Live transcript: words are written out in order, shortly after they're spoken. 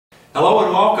Hello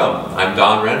and welcome. I'm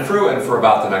Don Renfrew, and for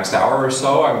about the next hour or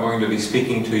so I'm going to be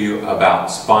speaking to you about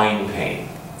spine pain.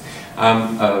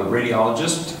 I'm a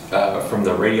radiologist from the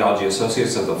Radiology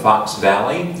Associates of the Fox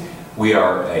Valley. We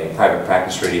are a private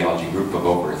practice radiology group of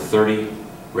over 30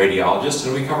 radiologists,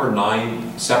 and we cover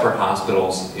 9 separate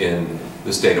hospitals in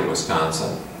the state of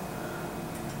Wisconsin.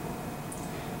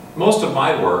 Most of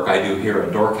my work I do here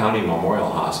at Door County Memorial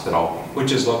Hospital,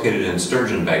 which is located in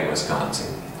Sturgeon Bay,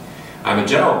 Wisconsin. I'm a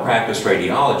general practice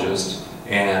radiologist,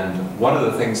 and one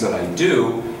of the things that I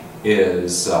do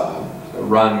is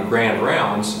run grand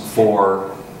rounds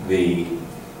for the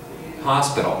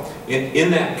hospital. In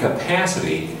that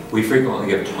capacity, we frequently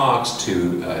give talks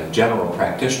to general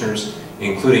practitioners,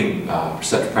 including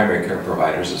such primary care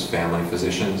providers as family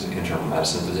physicians, internal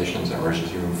medicine physicians,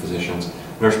 emergency room physicians,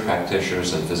 nurse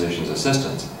practitioners, and physician's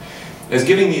assistants. As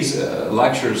giving these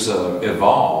lectures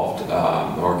evolved,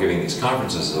 or giving these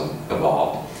conferences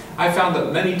evolved, I found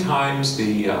that many times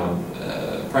the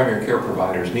primary care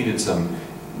providers needed some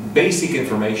basic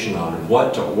information on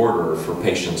what to order for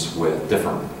patients with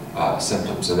different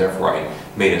symptoms, and therefore I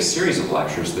made a series of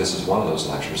lectures. This is one of those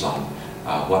lectures on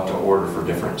what to order for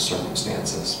different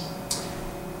circumstances.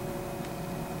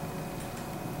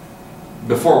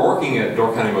 Before working at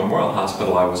Door County Memorial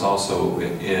Hospital, I was also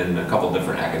in a couple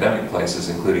different academic places,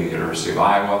 including the University of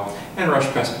Iowa and Rush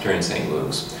Presbyterian St.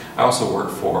 Luke's. I also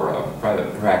worked for a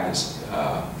private practice,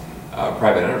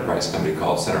 private enterprise company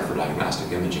called Center for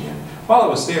Diagnostic Imaging. And while I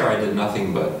was there, I did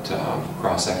nothing but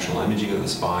cross-sectional imaging of the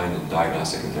spine and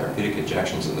diagnostic and therapeutic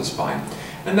injections of the spine.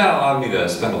 And that allowed me to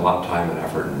spend a lot of time and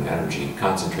effort and energy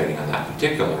concentrating on that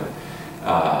particular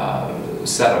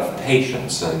set of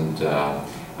patients. And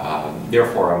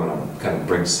therefore, I'm going to kind of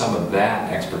bring some of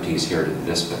that expertise here to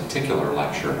this particular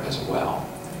lecture as well.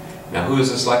 Now, who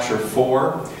is this lecture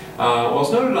for? Well,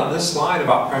 as noted on this slide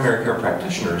about primary care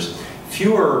practitioners,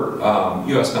 fewer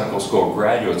U.S. medical school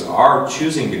graduates are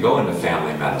choosing to go into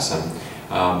family medicine.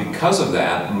 Because of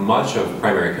that, much of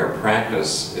primary care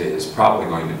practice is probably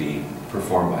going to be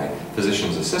performed by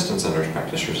physician's assistants and nurse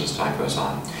practitioners as time goes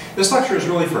on. This lecture is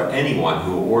really for anyone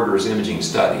who orders imaging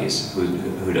studies,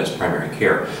 who does primary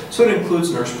care. So it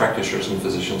includes nurse practitioners and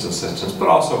physician's assistants, but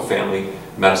also family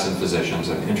medicine physicians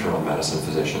and internal medicine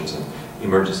physicians and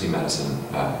emergency medicine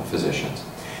physicians.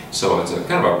 So it's a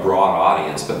kind of a broad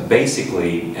audience, but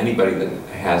basically anybody that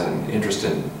has an interest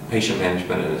in patient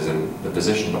management and is in the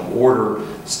position to order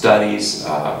studies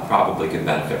probably can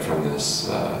benefit from this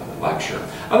lecture.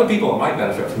 Other people that might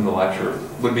benefit from the lecture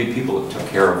would be people that took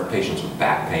care of patients with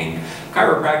back pain.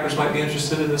 Chiropractors might be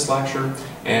interested in this lecture,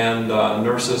 and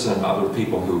nurses and other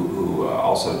people who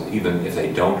also, even if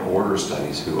they don't order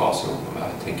studies, who also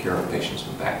take care of patients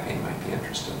with back pain might be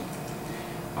interested.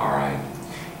 All right.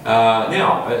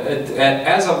 Now,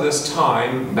 as of this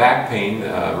time, back pain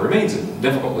remains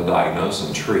difficult to diagnose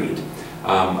and treat.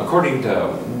 According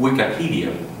to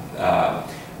Wikipedia,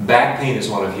 back pain is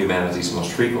one of humanity's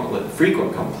most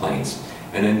frequent complaints,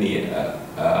 and in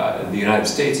the United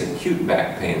States, acute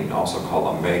back pain, also called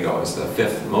lumbago, is the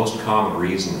 5th most common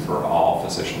reason for all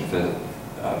physician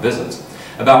visits.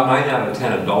 About 9 out of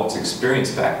 10 adults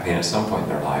experience back pain at some point in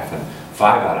their life, and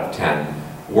 5 out of 10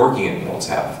 working adults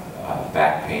have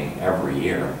back pain every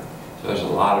year. So there's a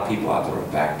lot of people out there with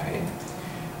back pain.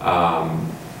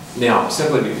 Now,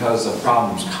 simply because the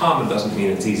problem's common doesn't mean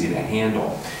it's easy to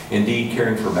handle. Indeed,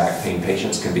 caring for back pain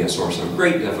patients can be a source of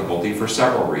great difficulty for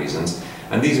several reasons,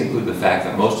 and these include the fact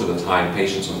that most of the time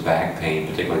patients with back pain,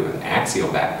 particularly with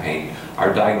axial back pain,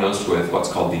 are diagnosed with what's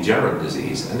called degenerative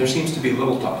disease, and there seems to be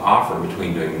little to offer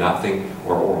between doing nothing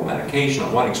or oral medication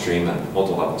at one extreme and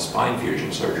multi-level spine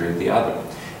fusion surgery at the other.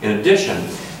 In addition,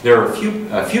 there are a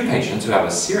few patients who have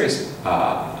a serious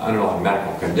underlying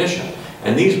medical condition,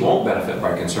 and these won't benefit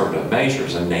by conservative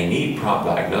measures, and they need prompt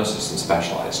diagnosis and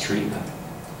specialized treatment.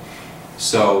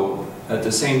 So, at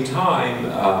the same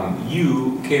time,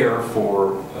 you care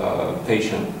for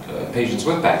patients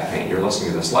with back pain. You're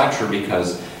listening to this lecture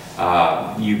because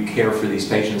you care for these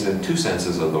patients in 2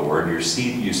 senses of the word. You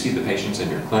see the patients in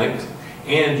your clinic,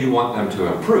 and you want them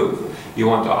to improve. You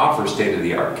want to offer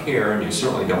state-of-the-art care, and you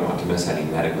certainly don't want to miss any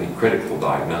medically critical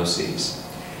diagnoses.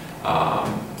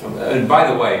 And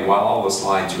by the way, while all the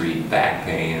slides read back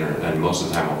pain, and most of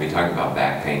the time I'll be talking about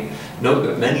back pain, note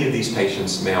that many of these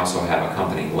patients may also have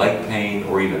accompanying leg pain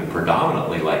or even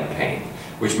predominantly leg pain,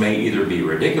 which may either be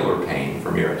radicular pain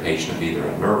from irritation of either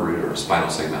a nerve root or a spinal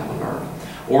segmental nerve,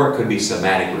 or it could be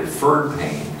somatic referred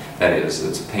pain, that is,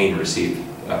 it's pain perceived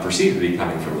to be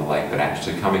coming from the leg, but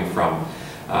actually coming from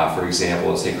for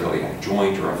example, a sacroiliac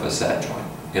joint or a facet joint.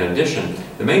 In addition,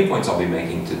 the main points I'll be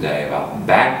making today about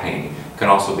back pain can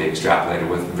also be extrapolated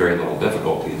with very little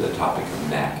difficulty to the topic of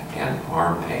neck and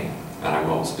arm pain. And I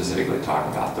will specifically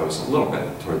talk about those a little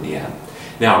bit toward the end.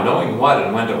 Now, knowing what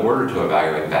and when to order to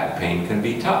evaluate back pain can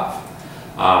be tough.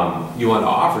 You want to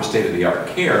offer state-of-the-art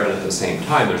care, and at the same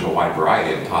time, there's a wide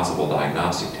variety of possible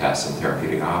diagnostic tests and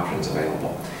therapeutic options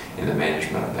available in the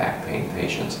management of back pain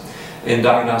patients. In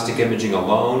diagnostic imaging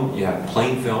alone, you have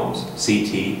plain films,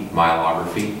 CT,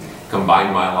 myelography,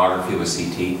 combined myelography with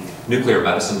CT, nuclear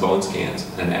medicine bone scans,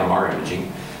 and MR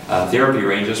imaging. Therapy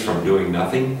ranges from doing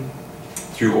nothing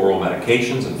through oral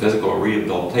medications and physical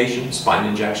rehabilitation, spine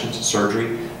injections,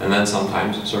 surgery, and then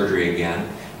sometimes surgery again.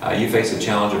 You face a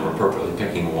challenge of appropriately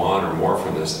picking one or more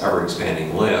from this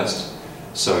ever-expanding list.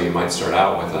 So you might start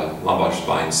out with a lumbar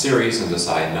spine series and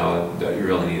decide, no, that you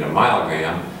really need a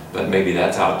myelogram, but maybe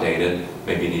that's outdated.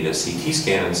 Maybe you need a CT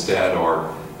scan instead,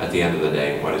 or at the end of the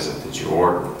day, what is it that you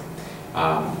order?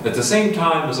 At the same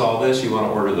time as all this, you want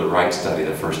to order the right study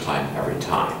the first time, every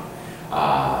time.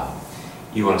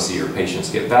 You want to see your patients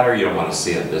get better, you don't want to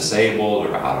see them disabled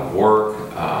or out of work,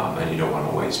 and you don't want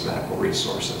to waste medical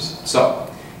resources. So,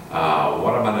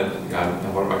 what am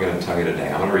I going to tell you today?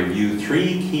 I'm going to review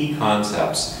 3 key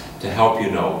concepts to help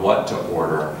you know what to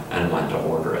order and when to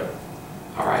order it.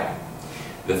 All right.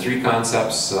 The 3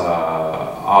 concepts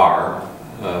are,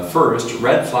 first,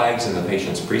 red flags in the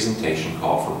patient's presentation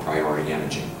call for priority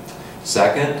imaging.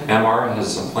 Second, MR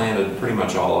has supplanted pretty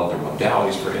much all other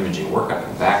modalities for imaging workup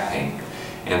in back pain.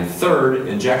 And third,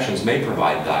 injections may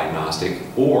provide diagnostic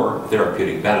or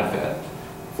therapeutic benefit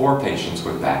for patients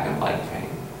with back and leg pain.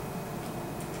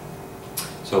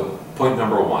 So, point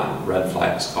number 1, red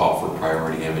flags call for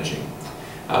priority imaging.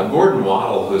 Gordon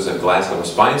Waddell, who's a Glasgow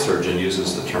spine surgeon,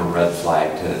 uses the term red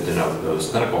flag to denote those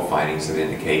clinical findings that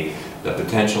indicate the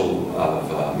potential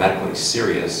of medically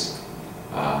serious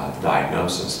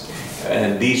diagnosis.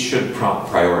 And these should prompt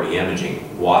priority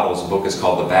imaging. Waddell's book is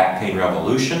called The Back Pain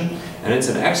Revolution, and it's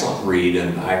an excellent read,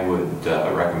 and I would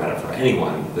recommend it for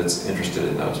anyone that's interested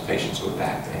in those patients with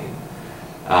back pain.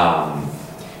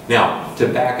 Now, to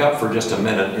back up for just a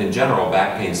minute, in general,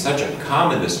 back pain is such a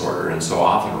common disorder and so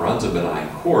often runs a benign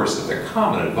course that the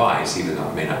common advice, even though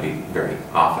it may not be very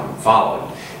often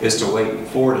followed, is to wait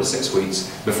 4 to 6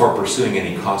 weeks before pursuing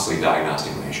any costly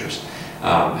diagnostic measures.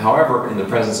 However, in the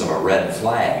presence of a red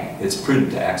flag, it's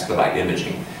prudent to expedite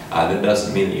imaging. That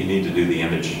doesn't mean that you need to do the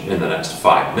image in the next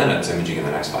 5 minutes, imaging in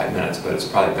the next 5 minutes, but it's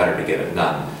probably better to get it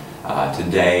done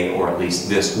today or at least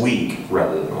this week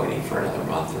rather than waiting for another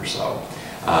month or so.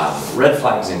 Red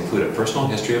flags include a personal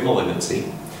history of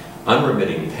malignancy,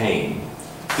 unremitting pain,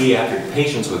 pediatric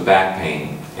patients with back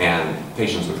pain, and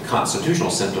patients with constitutional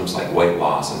symptoms like weight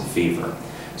loss and fever.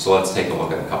 So let's take a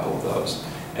look at a couple of those.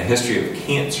 A history of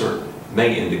cancer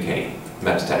may indicate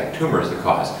metastatic tumor is the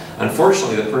cause.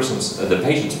 Unfortunately, the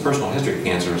patient's personal history of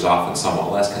cancer is often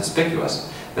somewhat less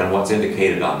conspicuous than what's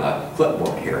indicated on the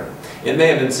clipboard here. It may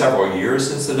have been several years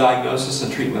since the diagnosis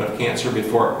and treatment of cancer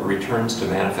before it returns to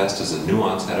manifest as a new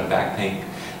onset of back pain.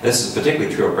 This is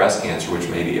particularly true of breast cancer, which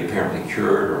may be apparently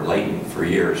cured or latent for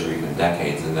years or even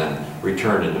decades and then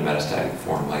returned into metastatic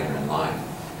form later in life.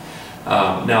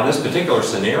 Now, this particular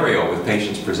scenario with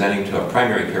patients presenting to a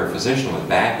primary care physician with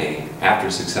backache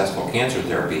after successful cancer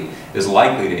therapy is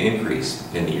likely to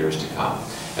increase in the years to come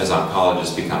as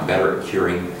oncologists become better at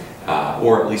curing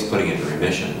or at least putting into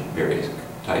remission various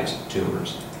types of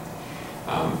tumors.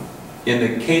 In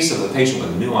the case of a patient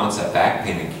with new onset back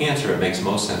pain and cancer, it makes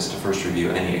most sense to first review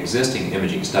any existing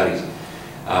imaging studies.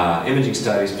 Imaging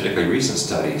studies, particularly recent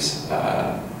studies,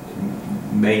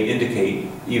 may indicate,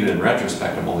 even in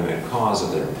retrospect, a malignant cause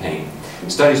of their pain.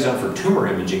 Studies done for tumor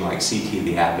imaging like CT of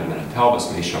the abdomen and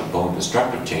pelvis may show bone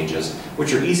destructive changes,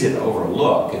 which are easy to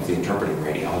overlook if the interpreting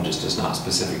radiologist is not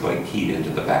specifically keyed into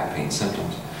the back pain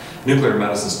symptoms. Nuclear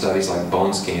medicine studies like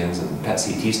bone scans and PET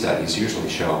CT studies usually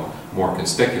show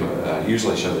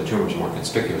the tumors more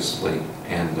conspicuously,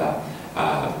 and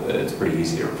it's pretty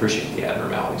easy to appreciate the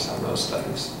abnormalities on those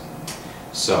studies.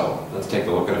 So let's take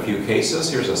a look at a few cases.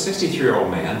 Here's a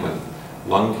 63-year-old man with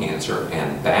lung cancer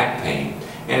and back pain,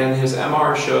 and his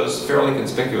MR shows fairly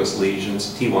conspicuous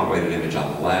lesions, T1 weighted image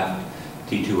on the left,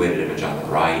 T2 weighted image on the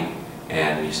right,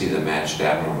 and you see the matched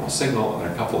abnormal signal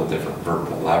at a couple of different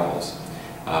vertebral levels.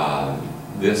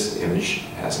 This image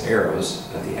has arrows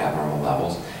at the abnormal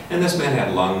levels, and this man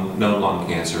had known lung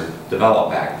cancer,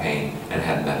 developed back pain, and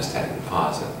had metastatic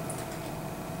deposit.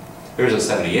 Here's a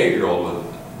 78-year-old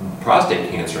with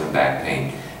prostate cancer and back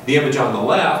pain. The image on the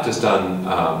left is done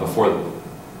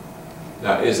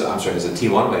is a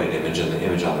T1 weighted image, and the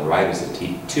image on the right is a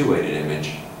T2 weighted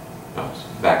image. Oh,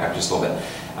 back up just a little bit.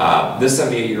 This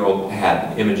 78-year-old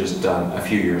had images done a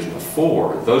few years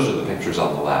before. Those are the pictures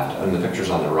on the left, and the pictures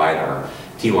on the right are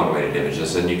T1 weighted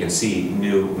images, and you can see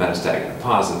new metastatic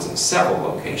deposits at several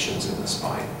locations in the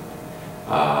spine.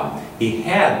 He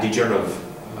had he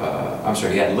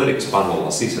had lytic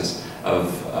spondylolisthesis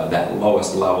of that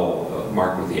lowest level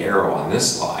marked with the arrow on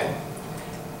this slide,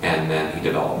 and then he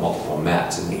developed multiple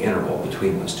mets in the interval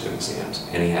between those two exams,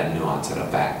 and he had new onset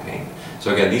of back pain.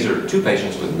 So again, these are two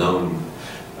patients with known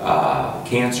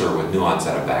cancer with new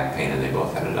onset of back pain, and they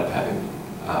both ended up having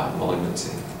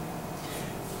malignancy.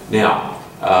 Now,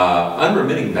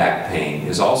 unremitting back pain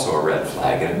is also a red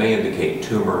flag, and it may indicate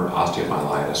tumor,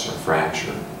 osteomyelitis, or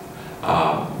fracture.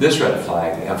 This red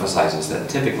flag emphasizes that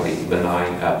typically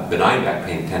benign back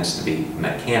pain tends to be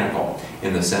mechanical,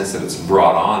 in the sense that it's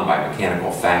brought on by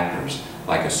mechanical factors,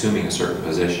 like assuming a certain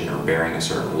position or bearing a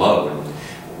certain load,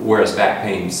 whereas back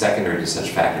pain secondary to such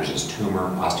factors as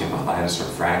tumor, osteomyelitis, or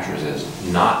fractures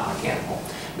is not mechanical.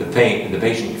 The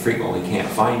patient frequently can't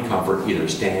find comfort either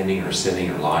standing or sitting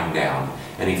or lying down,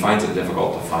 and he finds it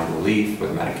difficult to find relief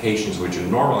with medications which would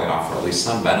normally offer at least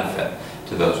some benefit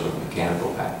to those with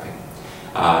mechanical back pain.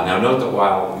 Now note that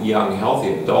while young,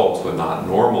 healthy adults would not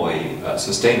normally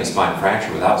sustain a spine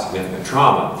fracture without significant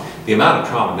trauma, the amount of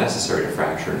trauma necessary to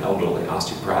fracture an elderly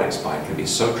osteoporotic spine can be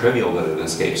so trivial that it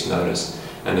escapes notice,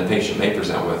 and the patient may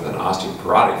present with an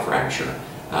osteoporotic fracture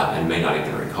and may not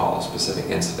even recall a specific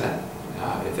incident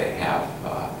if they have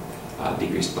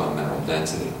decreased bone mineral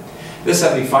density. This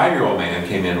 75-year-old man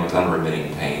came in with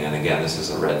unremitting pain, and again, this is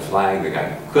a red flag. The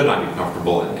guy could not be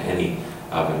comfortable in any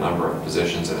of a number of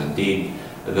positions, and indeed,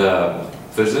 the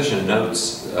physician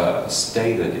notes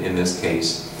stated in this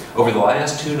case, over the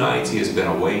last 2 nights he has been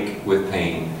awake with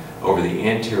pain over the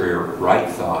anterior right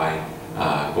thigh,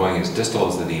 going as distal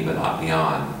as the knee but not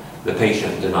beyond. The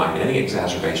patient denied any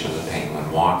exacerbation of the pain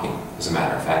when walking. As a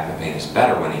matter of fact, the pain is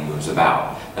better when he moves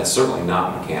about. That's certainly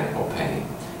not mechanical pain.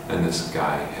 And this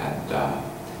guy had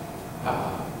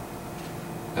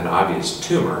an obvious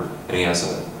tumor, and he has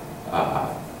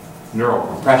a neural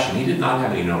compression. He did not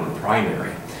have any known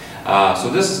primary. So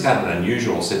this is kind of an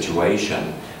unusual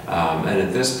situation. And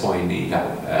at this point, he got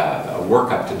a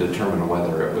workup to determine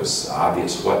whether it was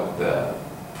obvious what the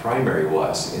primary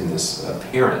was in this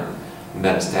apparent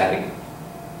metastatic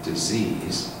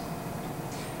disease.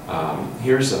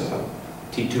 Here's a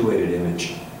T2 weighted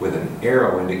image with an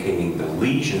arrow indicating the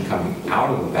lesion coming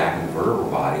out of the back of the vertebral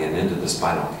body and into the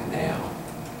spinal canal.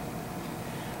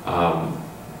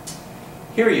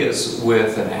 Here he is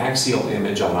with an axial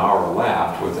image on our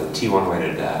left with a T1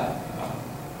 weighted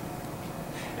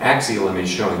axial image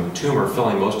showing tumor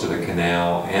filling most of the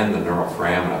canal and the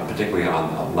neuroforamina, particularly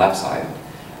on the left side.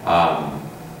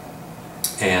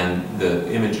 And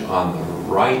the image on the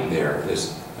right there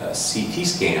is a CT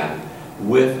scan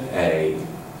with a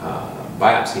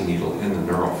biopsy needle in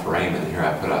the neuroforamen. Here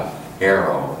I put an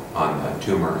arrow on the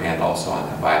tumor and also on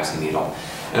the biopsy needle.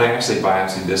 And I actually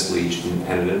biopsied this lesion,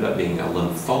 and it ended up being a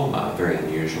lymphoma, a very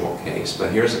unusual case.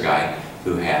 But here's a guy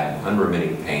who had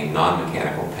unremitting pain,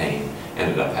 non-mechanical pain,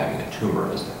 ended up having a tumor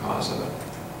as the cause of it.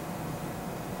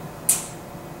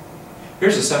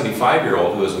 Here's a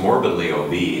 75-year-old who was morbidly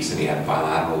obese, and he had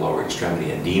bilateral lower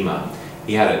extremity edema.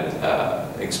 He had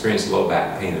experienced low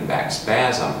back pain and back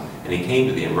spasm, and he came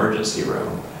to the emergency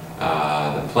room.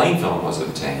 The plain film was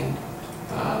obtained.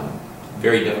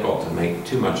 Very difficult to make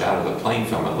too much out of the plain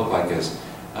film. It looked like his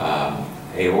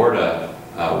aorta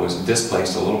was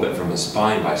displaced a little bit from his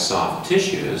spine by soft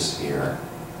tissues here.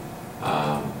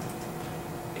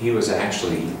 He was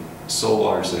actually so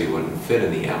large that he wouldn't fit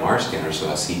in the MR scanner, so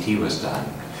a CT was done.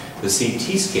 The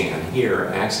CT scan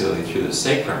here, axially through the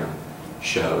sacrum,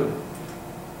 showed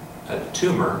a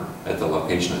tumor at the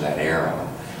location of that arrow.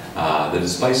 The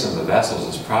displacement of the vessels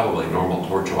is probably normal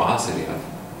tortuosity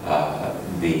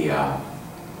of the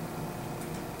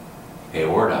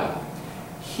aorta.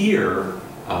 Here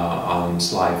on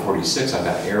slide 46, I've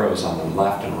got arrows on the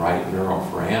left and right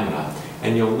neuroforamina,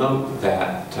 and you'll note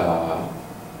that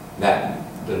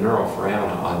the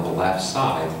neuroforamina on the left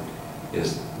side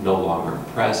is no longer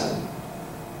present,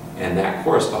 and that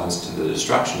corresponds to the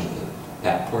destruction of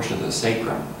that portion of the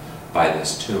sacrum by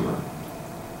this tumor.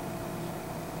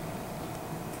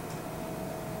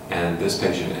 And this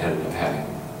patient ended up having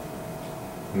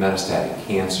metastatic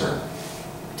cancer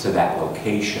to that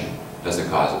location as the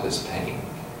cause of his pain.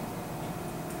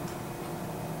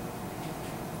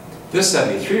 This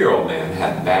 73-year-old man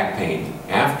had back pain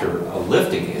after a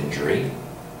lifting injury,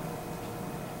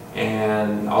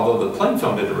 and although the plain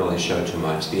film didn't really show too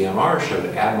much, the MR showed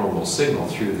abnormal signal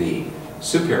through the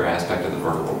superior aspect of the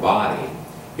vertebral body,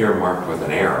 here marked with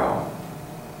an arrow.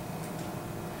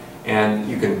 And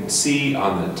you can see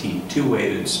on the T2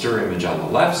 weighted stir image on the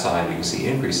left side, you can see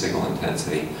increased signal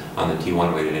intensity. On the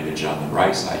T1 weighted image on the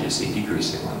right side, you see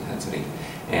decreased signal intensity.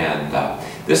 And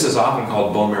this is often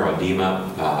called bone marrow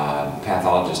edema.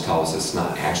 Pathologists tell us it's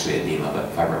not actually edema,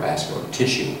 but fibrovascular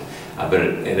tissue. But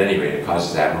at any rate, it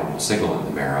causes abnormal signal in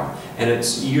the marrow. And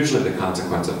it's usually the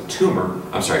consequence of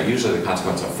usually the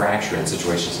consequence of fracture in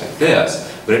situations like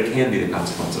this, but it can be the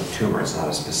consequence of tumor. It's not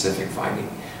a specific finding.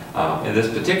 In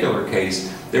this particular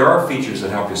case, there are features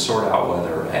that help you sort out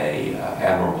whether a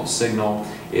abnormal signal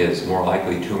is more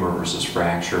likely tumor versus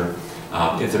fracture.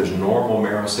 If there's normal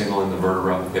marrow signal in the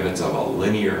vertebra, if it's of a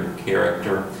linear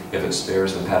character, if it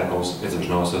spares the pedicles, if there's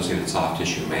no associated soft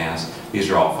tissue mass, these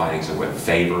are all findings that would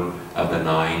favor a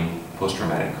benign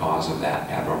post-traumatic cause of that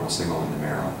abnormal signal in the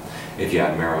marrow. If you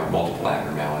have marrow at multiple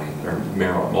abnormality, or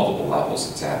marrow at multiple levels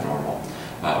that's abnormal,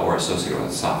 or associated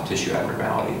with soft tissue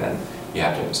abnormality, then you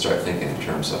have to start thinking in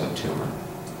terms of a tumor.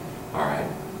 All right,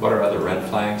 what are other red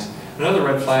flags? Another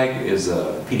red flag is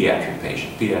a pediatric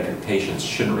patient. Pediatric patients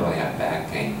shouldn't really have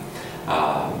back pain.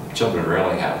 Children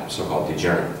rarely have so-called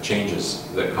degenerative changes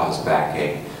that cause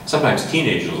backache. Sometimes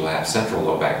teenagers will have central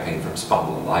low back pain from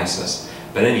spondylolysis,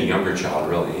 but any younger child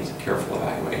really needs a careful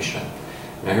evaluation.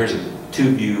 Now here's a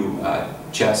two-view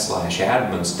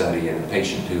chest/abdomen study in a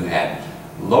patient who had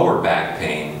lower back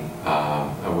pain,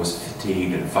 was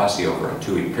fatigued and fussy over a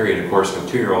 2-week period. Of course, with a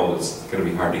 2-year-old, it's going to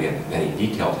be hard to get any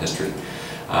detailed history.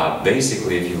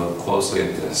 Basically, if you look closely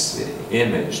at this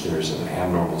image, there's an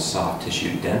abnormal soft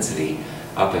tissue density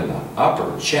up in the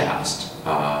upper chest.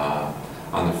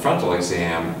 On the frontal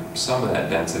exam, some of that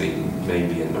density may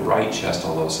be in the right chest,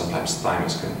 although sometimes the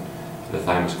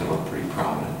thymus can look pretty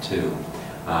prominent too.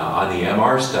 On the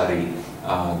MR study,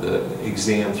 the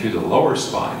exam through the lower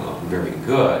spine looked very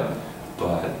good,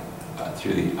 but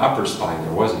through the upper spine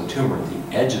there was a tumor at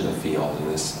the edge of the field,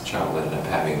 and this child ended up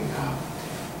having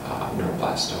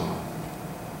neuroblastoma.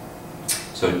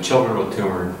 So children with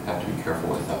tumor have to be careful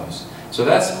with those. So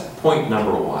that's point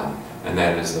number one, and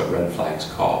that is that red flags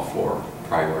call for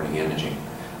priority imaging.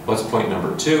 What's point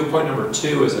number two? Point number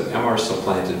two is that MR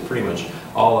supplanted pretty much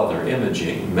all other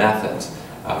imaging methods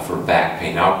for back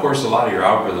pain. Now, of course, a lot of your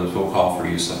algorithms will call for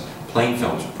use of plain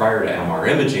films prior to MR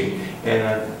imaging,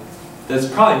 and that's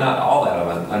probably not all that of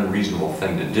an unreasonable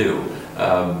thing to do.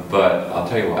 But I'll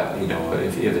tell you what,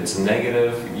 if it's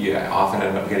negative, you often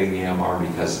end up getting the MR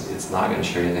because it's not going to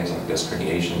show you things like disc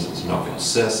herniations and synovial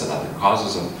cysts and other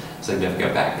causes of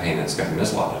significant back pain. It's going to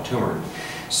miss a lot of tumor.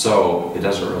 So it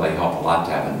doesn't really help a lot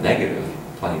to have a negative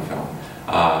plain film.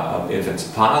 If it's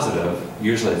positive,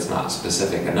 usually it's not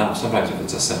specific enough. Sometimes if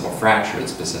it's a simple fracture,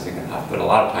 it's specific enough. But a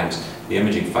lot of times the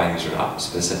imaging findings are not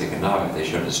specific enough. If they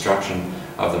show destruction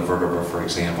of the vertebra, for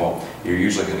example, you're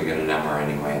usually going to get an MR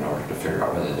anyway in order to figure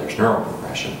out whether there's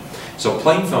neuroprogression. So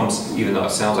plain films, even though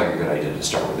it sounds like a good idea to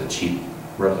start with a cheap,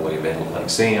 readily available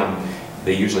exam,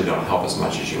 they usually don't help as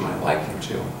much as you might like them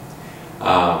to.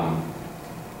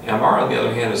 MR, on the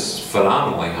other hand, is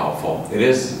phenomenally helpful. It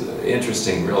is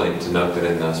interesting, really, to note that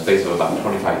in the space of about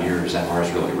 25 years, MR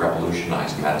has really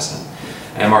revolutionized medicine.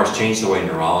 MR has changed the way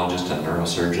neurologists and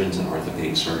neurosurgeons and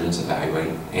orthopedic surgeons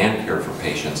evaluate and care for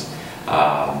patients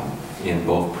in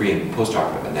both pre- and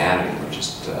post-operative anatomy, which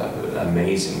is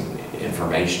amazing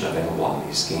information available on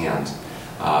these scans.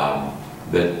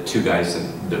 The two guys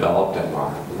that developed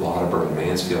MR, Lauterbur and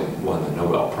Mansfield, won the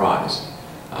Nobel Prize.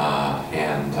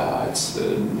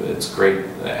 It's a great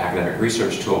academic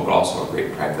research tool, but also a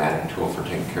great pragmatic tool for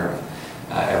taking care of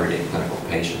everyday clinical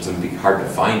patients. It would be hard to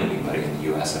find anybody in the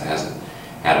U.S. that hasn't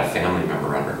had a family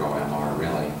member undergo MR,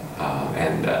 really.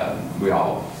 We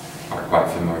all are quite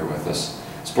familiar with this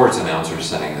sports announcer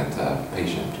saying that the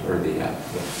patient or the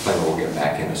player will get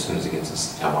back in as soon as he gets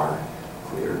his MR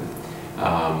cleared.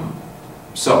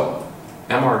 So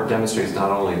MR demonstrates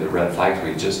not only the red flags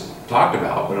we just talked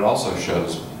about, but it also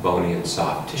shows bony and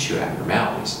soft tissue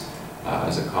abnormalities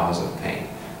as a cause of pain.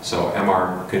 So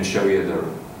MR can show you the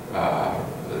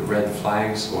red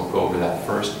flags. We'll go over that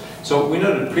first. So we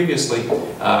noted previously,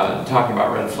 talking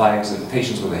about red flags, that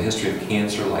patients with a history of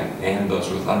cancer, and those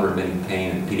with unremitting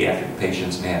pain, and pediatric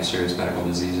patients may have serious medical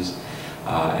diseases.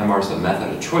 MR is the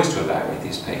method of choice to evaluate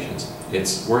these patients.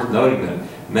 It's worth noting that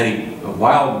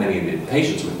while many of the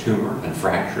patients with tumor and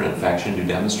fracture and infection do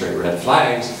demonstrate red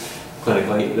flags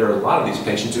clinically, there are a lot of these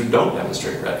patients who don't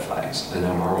demonstrate red flags, and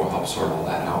MR will help sort all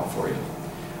that out for you.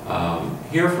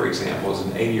 Here, for example, is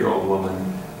an 80-year-old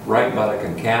woman, right buttock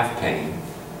and calf pain.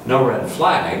 No red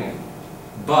flag,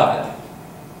 but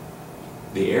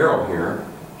the arrow here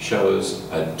shows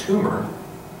a tumor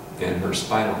in her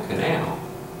spinal canal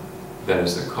that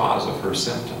is the cause of her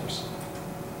symptoms.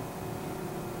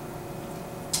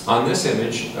 On this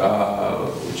image,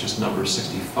 which is number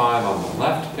 65 on the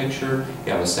left picture,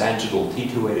 you have a sagittal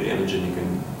T2-weighted image, and you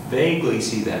can vaguely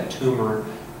see that tumor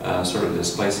sort of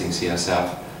displacing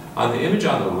CSF. On the image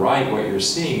on the right, what you're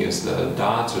seeing is the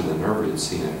dots or the nerve roots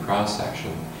seen in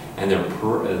cross-section, and they're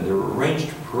arranged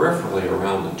peripherally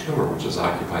around the tumor, which is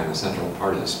occupying the central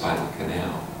part of the spinal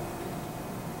canal.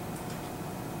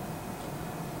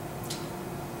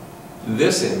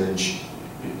 This image,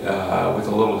 with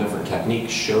a little different technique,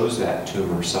 shows that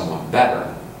tumor somewhat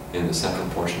better in the central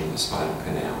portion of the spinal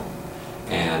canal.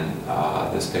 And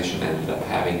this patient ended up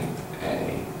having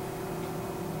a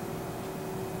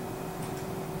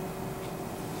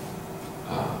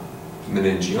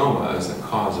meningioma as the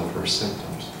cause of her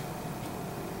symptoms.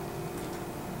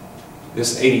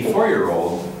 This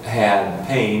 84-year-old had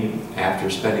pain after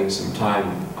spending some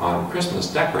time on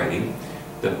Christmas decorating.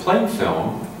 The plain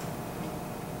film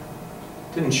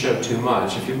didn't show too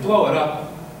much. If you blow it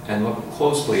up and look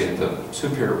closely at the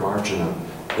superior margin of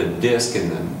the disc in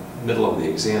the middle of the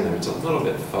exam there, it's a little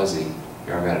bit fuzzy.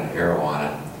 Here I've got an arrow on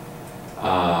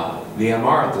it. The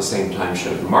MR at the same time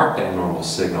showed marked abnormal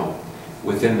signal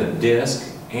within the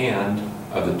disc and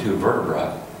of the two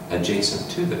vertebrae adjacent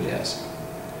to the disc.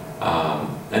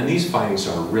 And these findings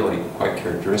are really quite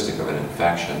characteristic of an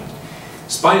infection.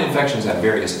 Spine infections have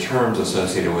various terms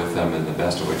associated with them, and the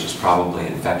best of which is probably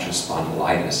infectious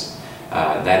spondylitis.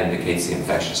 That indicates the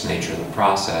infectious nature of the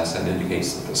process and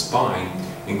indicates that the spine,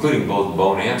 including both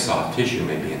bone and soft tissue,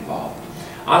 may be involved.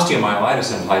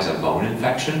 Osteomyelitis implies a bone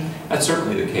infection. That's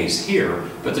certainly the case here,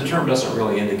 but the term doesn't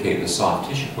really indicate the soft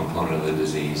tissue component of the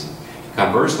disease.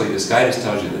 Conversely, discitis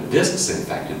tells you the disc's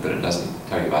infected, but it doesn't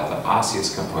tell you about the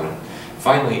osseous component.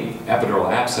 Finally,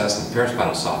 epidural abscess and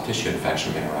paraspinal soft tissue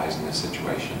infection may arise in this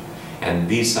situation, and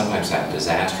these sometimes have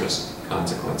disastrous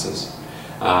consequences.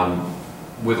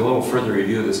 With a little further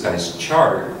review of this guy's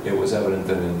chart, it was evident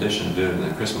that in addition to doing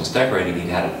the Christmas decorating, he'd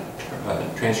had a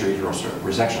transurethral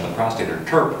resection of the prostate, or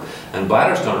TURP, and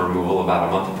bladder stone removal about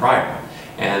a month prior.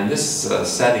 And this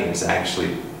setting is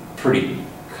actually pretty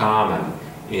common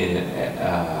in,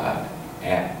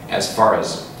 as far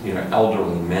as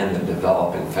elderly men that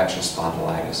develop infectious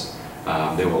spondylitis.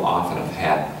 They will often have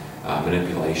had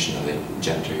manipulation of the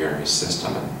genitourinary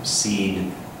system and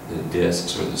seed the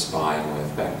discs or the spine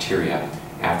with bacteria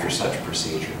after such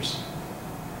procedures.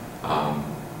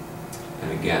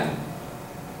 And again,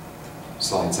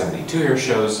 slide 72 here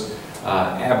shows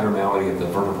abnormality of the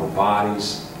vertebral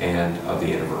bodies and of the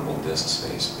intervertebral disc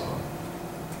space bone.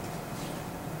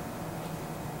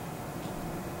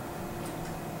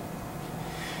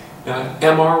 Now,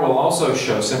 MR will also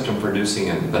show symptom-producing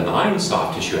and benign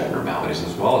soft tissue abnormalities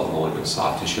as well as malignant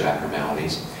soft tissue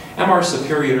abnormalities. MR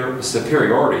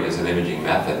superiority as an imaging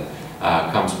method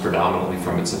comes predominantly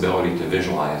from its ability to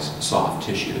visualize soft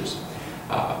tissues.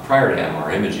 Prior to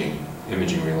MR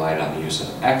imaging relied on the use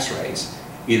of X-rays,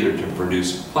 either to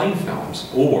produce plain films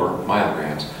or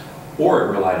myograms, or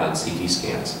it relied on CT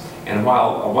scans. And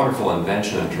while a wonderful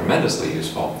invention and tremendously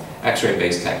useful,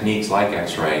 X-ray-based techniques like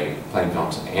X-ray, plain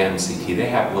films, and CT, they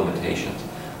have limitations.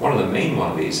 One of the main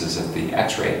one of these is that the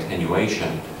X-ray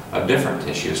attenuation of different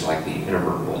tissues like the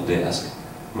intervertebral disc,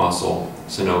 muscle,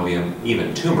 synovium,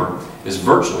 even tumor, is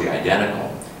virtually identical.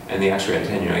 And the X-ray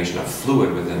attenuation of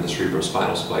fluid within the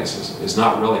cerebrospinal space is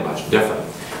not really much different.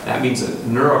 That means that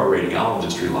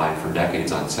neuroradiologists relied for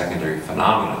decades on secondary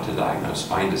phenomena to diagnose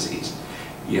spine disease.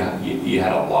 You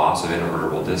had a loss of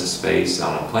intervertebral disc space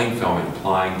on a plain film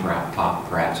implying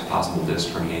perhaps possible disc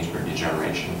herniation or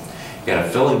degeneration. You had a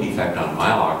filling defect on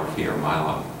myelography or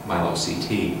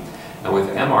myelo-CT. And with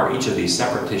MR, each of these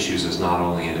separate tissues is not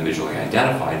only individually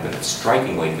identified, but it's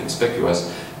strikingly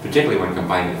conspicuous, particularly when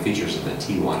combining the features of the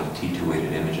T1 and T2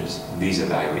 weighted images. These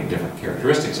evaluate different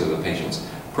characteristics of the patient's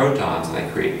protons, and they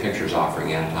create pictures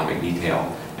offering anatomic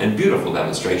detail and beautiful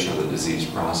demonstration of the disease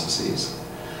processes.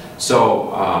 So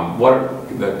what are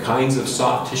the kinds of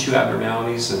soft tissue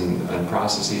abnormalities and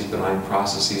processes, benign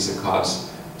processes that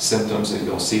cause symptoms that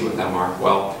you'll see with MR?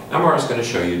 Well, MR is going to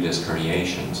show you disc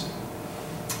herniations.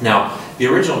 Now, the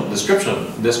original description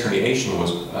of disc herniation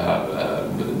was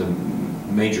the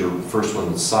major first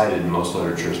one cited in most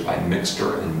literatures by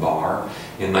Mixter and Barr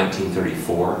in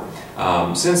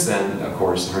 1934. Since then, of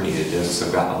course, herniated discs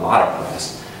have gotten a lot of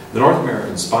press. The North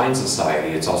American Spine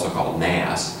Society, it's also called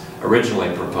NASS,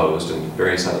 originally proposed, and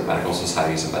various other medical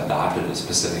societies have adopted a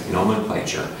specific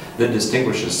nomenclature that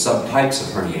distinguishes subtypes of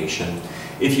herniation.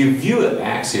 If you view it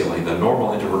axially, the normal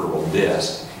intervertebral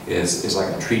disc is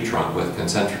like a tree trunk with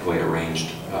concentrically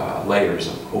arranged layers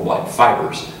of oblate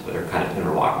fibers that are kind of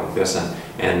interlocked like this,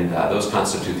 and those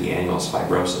constitute the annulus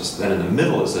fibrosus. Then in the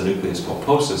middle is the nucleus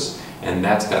pulposus, and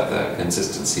that's got the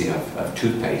consistency of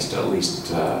toothpaste, at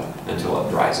least until it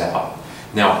dries out.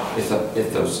 Now, if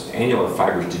those annular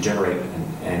fibers degenerate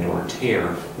and or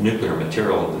tear, nuclear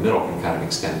material in the middle can kind of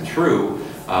extend through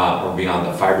or beyond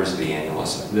the fibers of the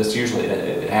annulus. This usually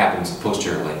it happens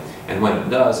posteriorly, and when it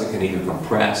does, it can either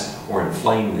compress or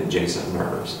inflame the adjacent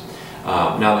nerves.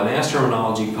 Now, the NAS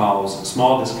terminology calls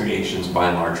small disc herniations by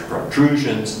and large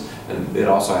protrusions, and it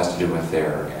also has to do with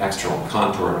their external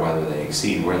contour and whether they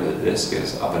exceed where the disc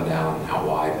is up and down, and how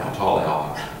wide and how tall they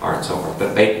are, and so forth.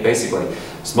 But basically,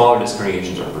 smaller disc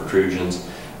herniations or protrusions,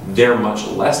 they're much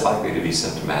less likely to be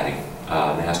symptomatic.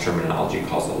 NAS terminology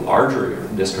calls the larger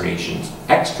disc herniations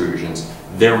extrusions.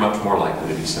 They're much more likely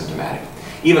to be symptomatic.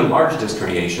 Even large disc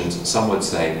herniations, some would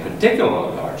say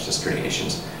particularly large disc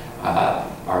herniations,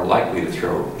 are likely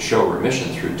to show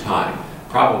remission through time,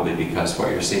 probably because what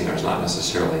you're seeing there is not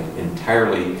necessarily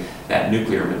entirely that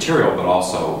nuclear material, but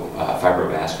also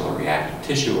fibrovascular reactive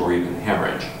tissue or even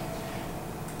hemorrhage.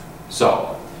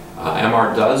 So,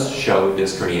 MR does show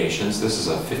disc herniations. This is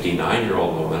a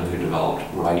 59-year-old woman who developed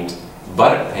right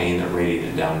buttock pain that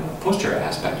radiated down the posterior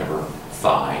aspect of her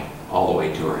thigh all the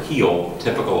way to her heel,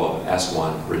 typical of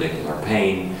S1 radicular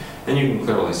pain. And you can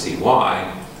clearly see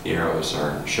why. The arrows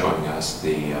are showing us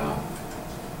the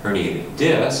herniated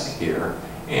disc here.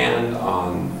 And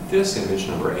on this image,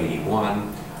 number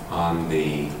 81, on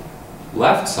the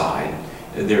left side,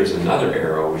 there's another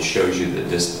arrow which shows you the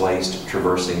displaced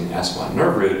traversing S1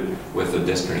 nerve root with the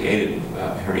disc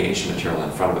herniation material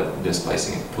in front of it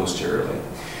displacing it posteriorly.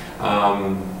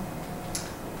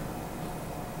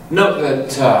 Note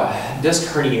that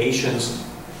disc herniations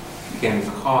can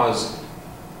cause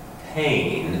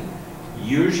pain,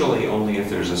 usually only if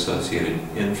there's associated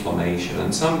inflammation.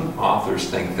 And some authors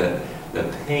think that the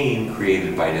pain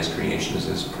created by disc herniations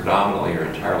is predominantly or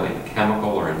entirely chemical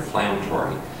or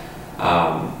inflammatory.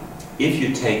 If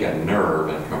you take a nerve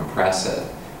and compress it,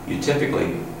 you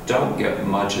typically don't get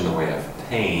much in the way of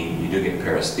pain. You do get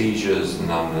paresthesias,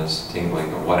 numbness,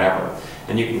 tingling, or whatever.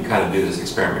 And you can kind of do this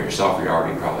experiment yourself. You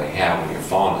already probably have when you're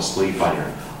falling asleep on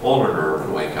your ulnar nerve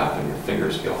and wake up and your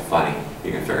fingers feel funny.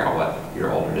 You can figure out what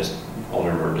your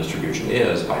ulnar nerve distribution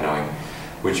is by knowing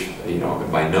which,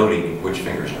 by noting which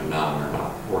fingers are numb or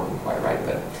not working quite right.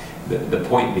 But the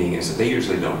point being is that they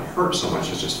usually don't hurt so much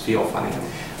as just feel funny.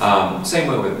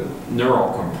 Same way with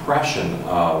neural compression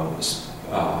of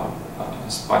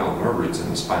spinal nerve roots in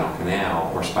the spinal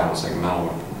canal or spinal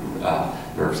segmental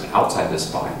nerves outside the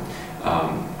spine.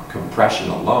 Compression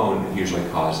alone usually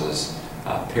causes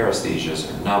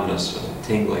paresthesias or numbness or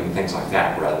tingling, things like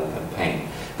that, rather than pain.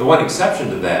 The one exception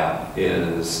to that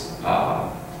is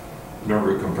nerve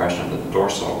root compression of the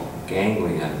dorsal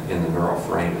ganglion in the neural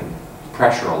foramen.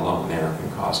 Pressure alone there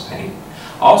can cause pain.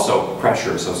 Also,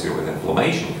 pressure associated with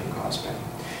inflammation can cause pain.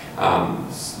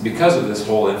 Because of this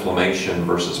whole inflammation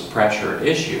versus pressure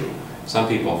issue, some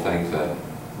people think that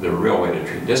the real way to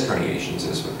treat disc herniations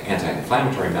is with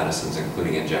anti-inflammatory medicines,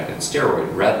 including injected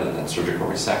steroid, rather than surgical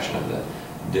resection of the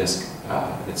disc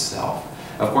itself.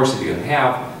 Of course, if you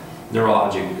have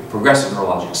progressive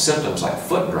neurologic symptoms like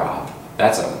foot drop,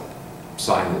 that's a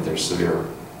sign that there's severe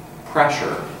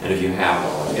pressure. And if you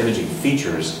have imaging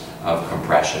features of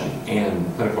compression and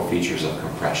clinical features of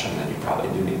compression, then you probably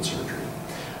do need surgery.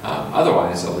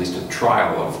 Otherwise, at least a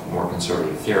trial of more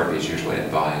conservative therapy is usually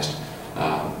advised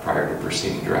prior to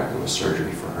proceeding directly with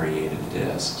surgery for herniated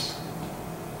discs.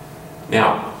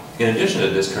 Now, in addition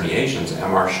to disc herniations,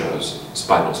 MR shows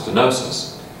spinal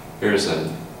stenosis. Here's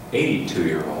an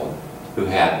 82-year-old who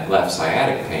had left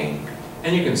sciatic pain,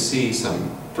 and you can see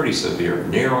some pretty severe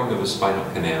narrowing of the spinal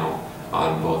canal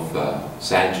on both the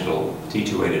sagittal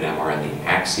T2-weighted MR and the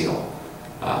axial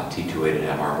T2-weighted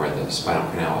MR, where the spinal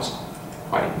canal is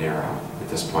quite narrow at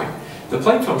this point. The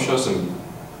plaque film shows some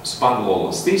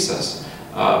spondylolisthesis,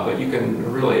 but you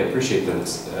can really appreciate that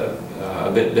it's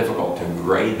a bit difficult to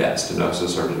grade that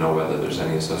stenosis or to know whether there's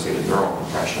any associated neural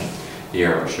compression. The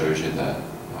arrow shows you a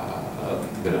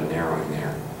bit of narrowing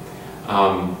there.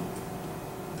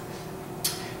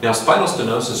 Now, spinal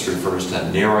stenosis refers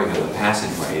to narrowing of the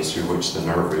passageways through which the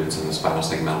nerve roots and the spinal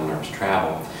segmental nerves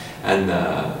travel. And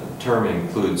the term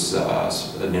includes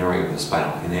the narrowing of the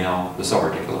spinal canal, the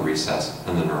subarticular recess,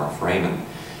 and the neural foramen.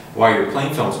 While your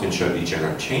plain films can show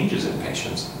degenerative changes in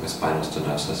patients with spinal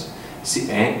stenosis,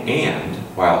 and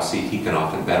while CT can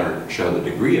often better show the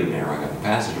degree of narrowing of the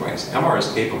passageways, MR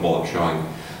is capable of showing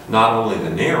not only the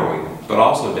narrowing, but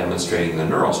also demonstrating the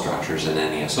neural structures and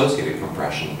any associated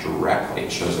compression directly.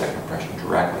 It shows that compression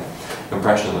directly.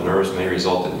 Compression of the nerves may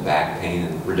result in back pain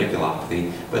and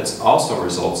radiculopathy, but it also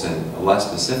results in a less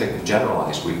specific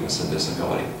generalized weakness and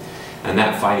disability. and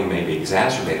that finding may be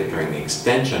exacerbated during the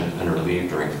extension and relieved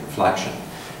during flexion.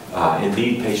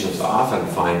 Indeed, patients often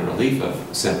find relief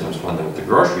of symptoms when they're at the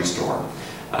grocery store,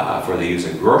 where they use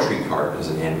a grocery cart as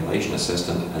an ambulation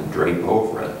assistant and drape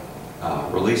over it,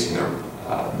 releasing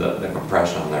the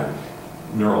compression on their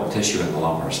neural tissue in the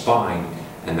lumbar spine,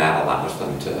 and that allows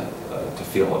them to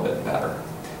feel a bit better.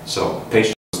 So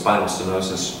patients with spinal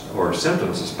stenosis or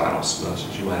symptoms of spinal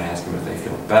stenosis, you might ask them if they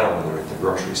feel better when they're at the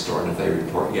grocery store, and if they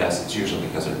report yes, it's usually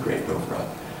because they're draped over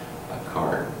a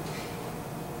cart.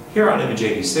 Here on image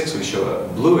 86, we show a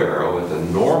blue arrow with a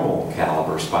normal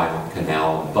caliber spinal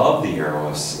canal above the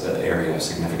area of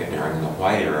significant narrowing, and the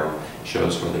white arrow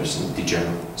shows where there's some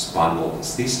degenerative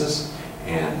spondylolisthesis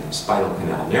and spinal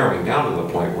canal narrowing down to the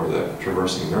point where the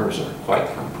traversing nerves are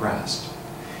quite compressed.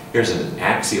 Here's an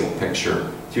axial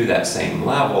picture through that same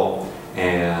level,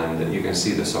 and you can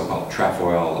see the so-called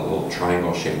trefoil, a little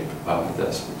triangle shape of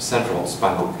the central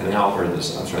spinal canal, or the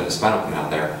spinal canal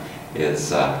there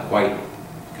is quite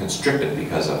constricted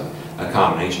because of a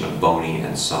combination of bony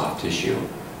and soft tissue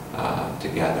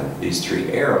together. These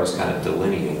three arrows kind of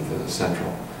delineate the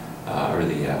central, or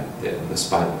the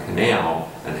spinal canal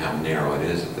and how narrow it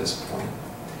is at this point.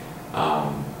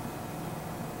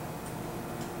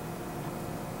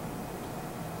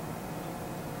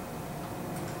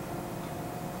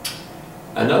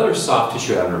 Another soft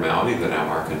tissue abnormality that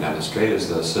MR can demonstrate is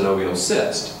the synovial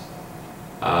cyst.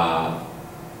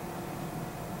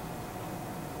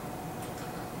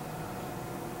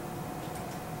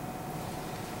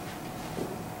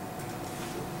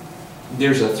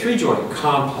 There's a three-joint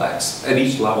complex at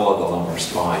each level of the lumbar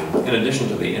spine, in addition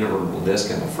to the intervertebral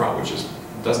disc in the front, which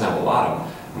doesn't have a lot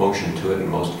of motion to it in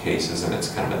most cases, and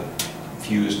it's kind of a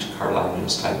fused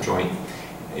cartilaginous type joint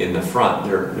in the front.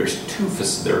 There are two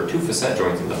facet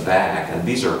joints in the back, and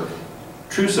these are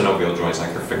true synovial joints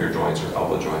like your finger joints or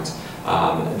elbow joints.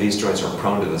 These joints are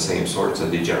prone to the same sorts of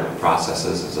degenerative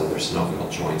processes as other synovial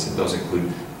joints, and those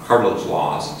include cartilage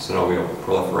loss, synovial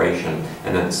proliferation,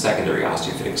 and then secondary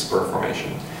osteophytic spur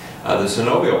formation. The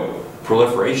synovial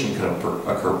proliferation can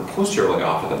occur posteriorly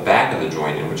off of the back of the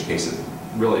joint, in which case it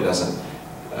really doesn't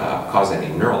cause any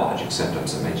neurologic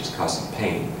symptoms. It may just cause some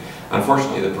pain.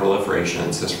 Unfortunately, the proliferation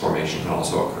and cyst formation can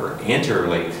also occur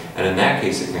anteriorly, and in that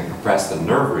case it can compress the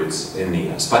nerve roots in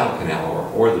the spinal canal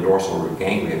or the dorsal root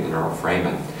ganglia of the neural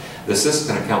foramen. The cyst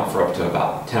can account for up to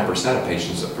about 10% of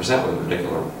patients that present with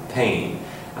radicular pain.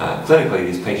 Clinically,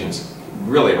 these patients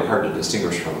really are hard to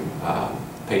distinguish from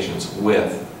patients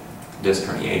with disc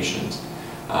herniations.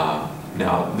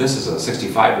 Now, this is a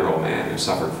 65-year-old man who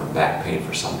suffered from back pain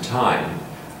for some time,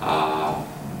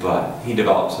 but he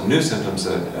developed some new symptoms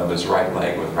of his right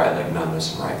leg with right leg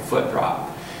numbness and right foot drop.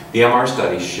 The MR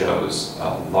study shows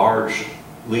a large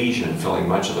lesion filling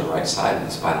much of the right side of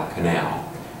the spinal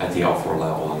canal at the L4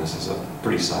 level, and this is a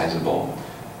pretty sizable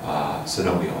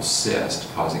synovial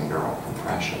cyst causing neural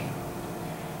compression.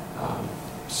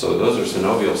 So those are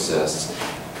synovial cysts.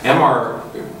 MR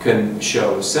can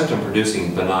show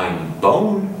symptom-producing benign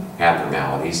bone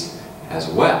abnormalities as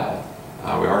well.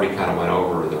 We already kind of went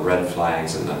over the red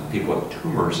flags and the people with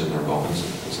tumors in their bones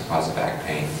as a cause of back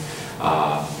pain.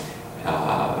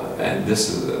 And this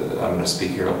is, I'm going to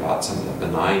speak here about some of the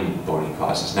benign bony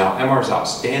causes. Now, MR is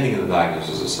outstanding in the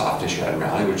diagnosis of soft tissue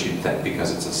abnormality, which you'd think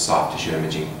because it's a soft tissue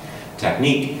imaging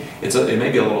technique. It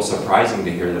may be a little surprising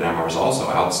to hear that MR is also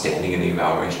outstanding in the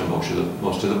evaluation of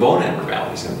most of the bone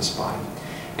abnormalities in the spine.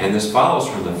 And this follows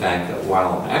from the fact that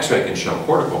while an X-ray can show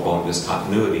cortical bone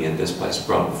discontinuity and displaced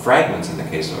bone fragments in the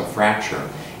case of a fracture,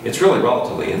 it's really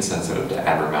relatively insensitive to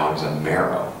abnormalities of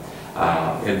marrow.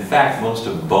 In fact, most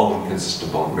of bone consists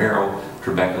of bone marrow,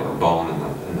 trabecular bone,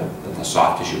 and the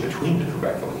soft tissue between the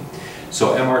trabeculae.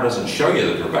 So MR doesn't show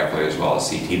you the trabeculae as well as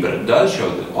CT, but it does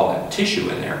show all that tissue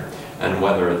in there. And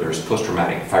whether there's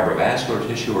post-traumatic fibrovascular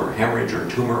tissue or hemorrhage or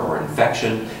tumor or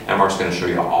infection, MR is going to show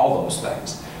you all those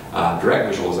things. Direct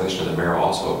visualization of the marrow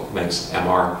also makes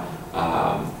MR,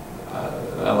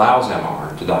 allows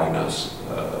MR to diagnose,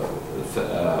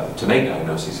 to make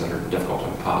diagnoses that are difficult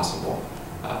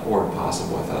or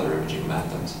impossible with other imaging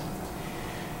methods.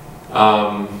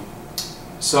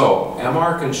 So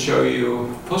MR can show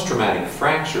you post-traumatic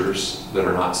fractures that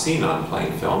are not seen on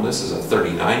plain film. This is a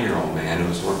 39-year-old man who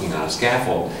was working on a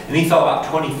scaffold, and he fell about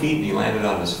 20 feet and he landed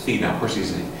on his feet. Now, of course,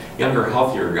 he's a younger,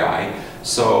 healthier guy,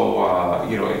 so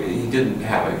you know, he didn't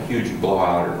have a huge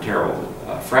blowout or terrible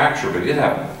fracture, but he did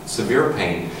have severe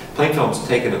pain. Plain films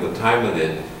taken at the time of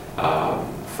the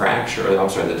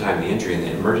the time of the injury in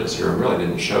the emergency room really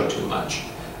didn't show too much.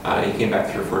 He came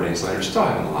back 3 or 4 days later, still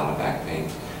having a lot of back pain.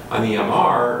 On the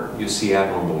MR, you see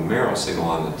abnormal marrow signal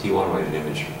on the T1 weighted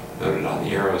image noted on the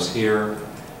arrows here.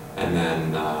 And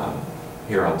then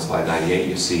here on slide 98,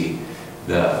 you see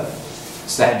the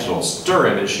sagittal stir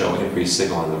image showing increased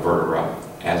signal in the vertebra,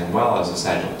 as well as the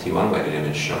sagittal T1 weighted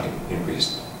image showing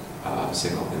increased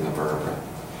signal in the vertebra.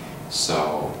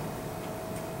 So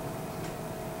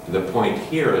the point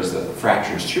here is that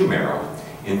fractures through marrow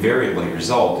invariably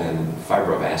result in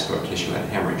fibrovascular tissue and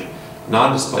hemorrhage.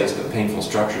 Non-displaced but painful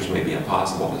structures may be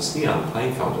impossible to see on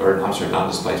plain films, or I'm sorry,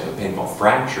 non-displaced but painful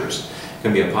fractures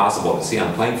can be impossible to see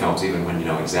on plain films even when you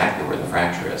know exactly where the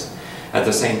fracture is. At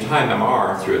the same time,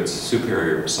 MR, through its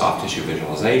superior soft tissue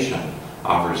visualization,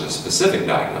 offers a specific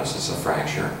diagnosis of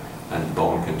fracture and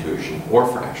bone contusion or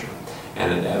fracture,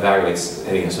 and it evaluates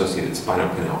any associated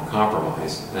spinal canal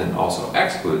compromise and also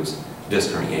excludes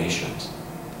disc herniations.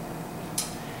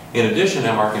 In addition,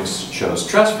 MR can show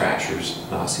stress fractures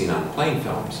not seen on plain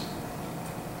films.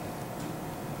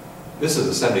 This is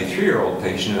a 73-year-old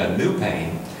patient who had new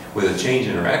pain with a change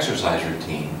in her exercise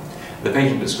routine. The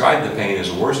patient described the pain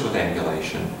as worse with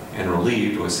ambulation and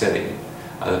relieved with sitting.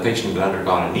 The patient had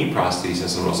undergone a knee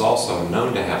prosthesis and was also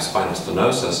known to have spinal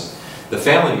stenosis. The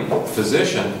family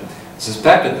physician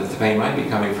suspected that the pain might be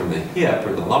coming from the hip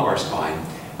or the lumbar spine.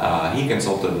 He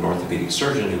consulted an orthopedic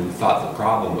surgeon who thought the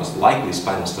problem was likely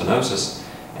spinal stenosis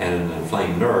and an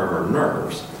inflamed nerve or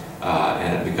nerves,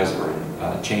 and because of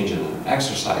a change in an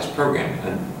exercise program.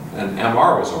 An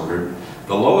MR was ordered.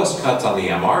 The lowest cuts on the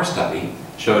MR study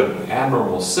showed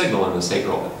abnormal signal in the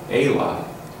sacral ala,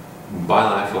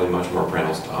 bilaterally much more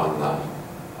pronounced on the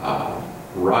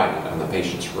right, on the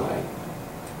patient's right.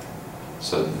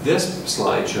 So this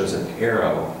slide shows an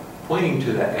arrow pointing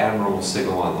to that abnormal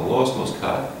signal on the lowest most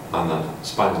cut on the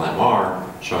spinal MR,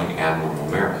 showing abnormal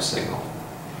marrow signal.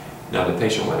 Now the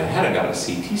patient went ahead and got a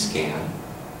CT scan,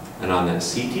 and on that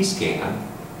CT scan,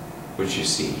 which you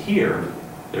see here,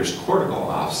 there's cortical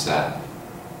offset.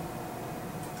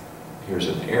 Here's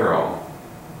an arrow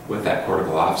with that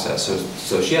cortical offset.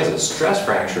 So she has a stress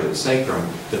fracture of the sacrum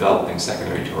developing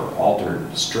secondary to her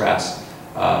altered stress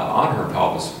on her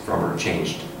pelvis from her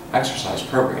changed exercise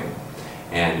program.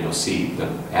 And you'll see the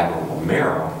abnormal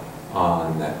marrow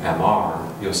on the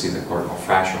MR. You'll see the cortical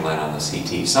fracture line on the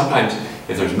CT. Sometimes,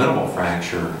 if there's minimal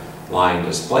fracture line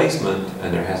displacement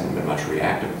and there hasn't been much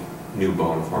reactive new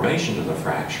bone formation to the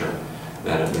fracture,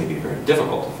 then it may be very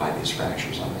difficult to find these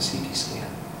fractures on the CT scan.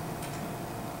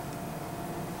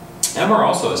 MR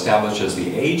also establishes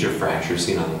the age of fractures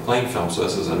seen on the plain film, so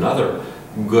this is another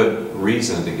good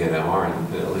reason to get MR,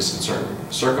 at least in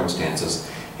certain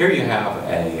circumstances. Here you have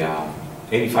a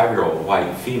 85-year-old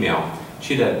white female.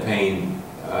 She'd had pain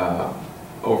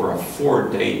over a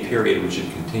 4-day period, which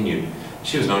had continued.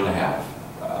 She was known to have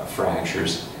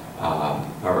fractures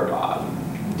or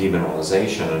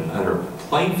demineralization, and her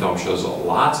plain film shows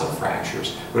lots of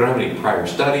fractures. We don't have any prior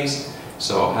studies,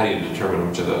 so how do you determine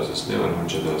which of those is new and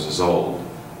which of those is old?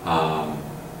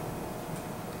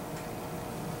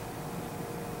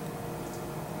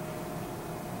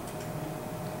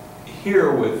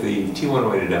 Here with the T1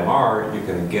 weighted MR, you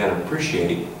can again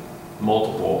appreciate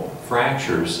multiple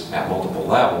fractures at multiple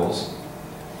levels.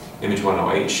 Image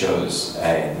 108 shows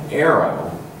an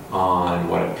arrow on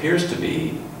what appears to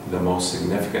be the most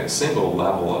significant single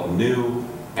level of new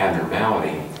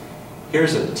abnormality.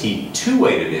 Here's a T2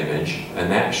 weighted image, and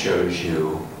that shows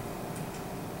you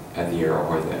at the arrow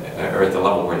where or at the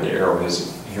level where the arrow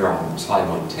is here on slide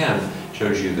 110,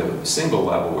 shows you the single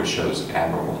level, which shows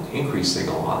abnormal increased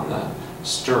signal on the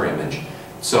stir image.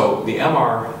 So the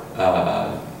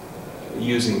MR,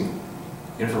 using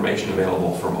information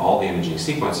available from all the imaging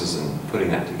sequences and putting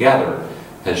that together,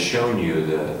 has shown you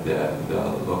the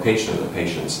location of the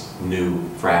patient's new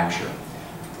fracture.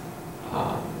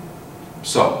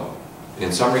 So,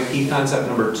 in summary, key concept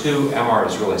number 2, MR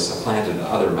has really supplanted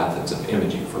other methods of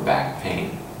imaging for back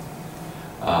pain.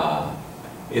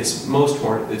 It's both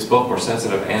more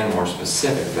sensitive and more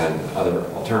specific than other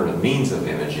alternative means of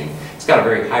imaging. It's got a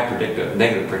very high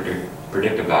negative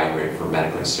predictive value rate for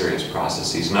medically serious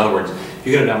processes. In other words, if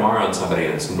you get an MR on somebody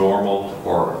and it's normal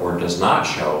or does not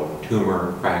show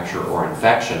tumor, fracture, or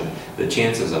infection, the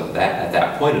chances of that at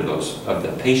that point of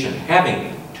the patient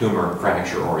having tumor,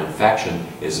 fracture, or infection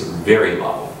is very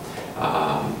low.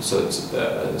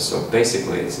 So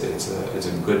basically, it's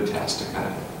a good test to kind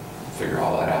of figure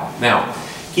all that out. Now,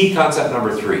 key concept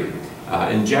number 3: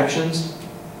 injections.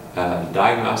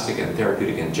 Diagnostic and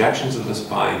therapeutic injections of the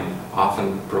spine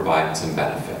often provide some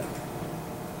benefit.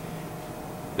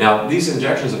 Now, these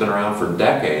injections have been around for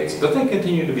decades, but they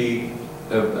continue to be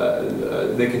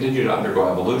they continue to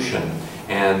undergo evolution,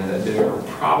 and they're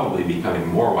probably becoming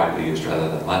more widely used rather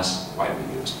than less widely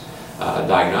used.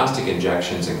 Diagnostic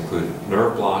injections include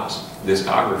nerve blocks,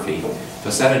 discography,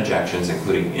 facet injections,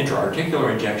 including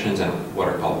intra-articular injections and what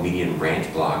are called median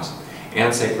branch blocks,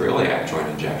 and sacroiliac joint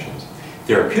injections.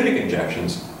 Therapeutic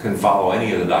injections can follow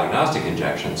any of the diagnostic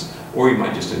injections, or you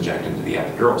might just inject into the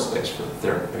epidural space for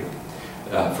therapy.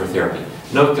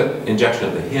 Note that injection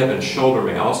of the hip and shoulder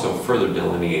may also further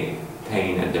delineate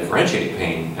pain and differentiate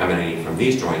pain emanating from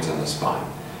these joints in the spine.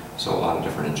 So a lot of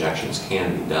different injections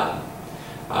can be done.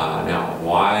 Now,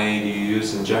 why do you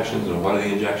use injections and what are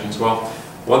the injections? Well,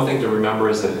 one thing to remember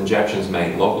is that injections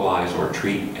may localize or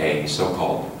treat a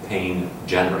so-called pain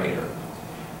generator.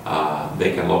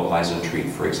 They can localize and treat,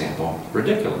 for example,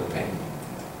 radicular pain.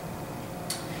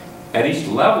 At each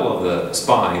level of the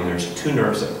spine, there's two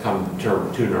nerve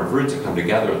roots that come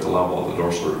together at the level of the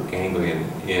dorsal root ganglion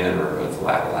or at the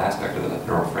lateral aspect of the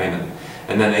neural foramen,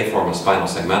 and then they form a spinal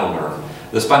segmental nerve.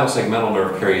 The spinal segmental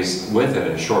nerve carries with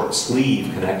it a short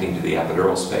sleeve connecting to the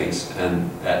epidural space, and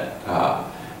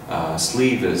that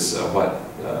sleeve is what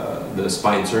the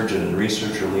spine surgeon and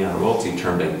researcher Leon Wiltsey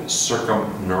termed a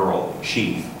circumneural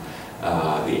sheath.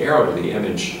 The arrow to the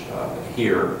image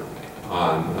here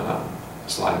on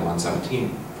slide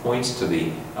 117 points to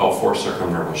the L4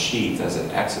 circumneural sheath as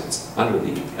it exits under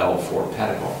the L4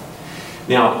 pedicle.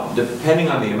 Now, depending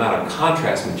on the amount of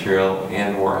contrast material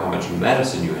and or how much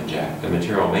medicine you inject, the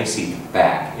material may seep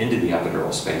back into the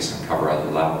epidural space and cover other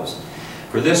levels.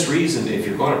 For this reason, if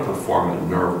you're going to perform a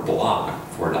nerve block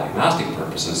for diagnostic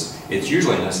purposes, it's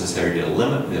usually necessary to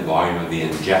limit the volume of the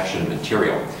injection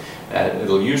material.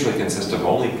 It'll usually consist of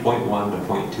only 0.1 to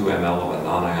 0.2 ml of a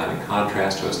non-ionic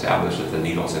contrast to establish that the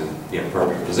needle's in the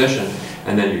appropriate position,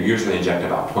 and then you usually inject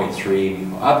about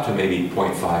 0.3 up to maybe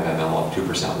 0.5 ml of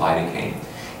 2% lidocaine.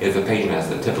 If the patient has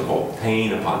the typical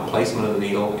pain upon placement of the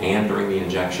needle and during the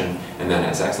injection, and then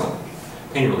has excellent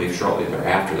pain relief shortly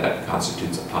thereafter, that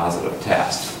constitutes a positive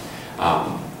test.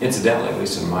 Incidentally, at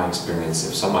least in my experience,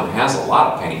 if someone has a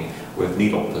lot of pain with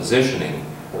needle positioning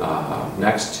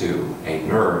next to a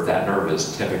nerve, that nerve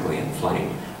is typically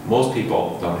inflamed. Most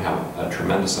people don't have a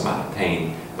tremendous amount of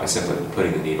pain by simply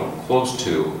putting the needle close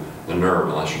to the nerve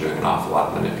unless you're doing an awful lot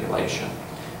of manipulation.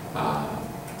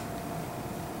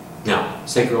 Now,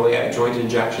 sacroiliac joint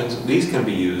injections, these can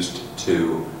be used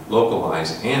to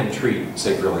localize and treat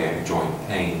sacroiliac joint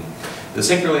pain. The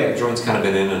sacroiliac joint's kind of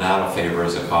been in and out of favor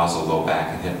as a cause of low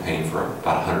back and hip pain for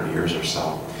about 100 years or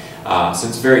so.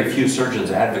 Since very few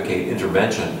surgeons advocate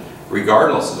intervention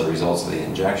regardless of the results of the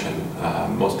injection,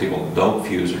 most people don't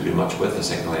fuse or do much with the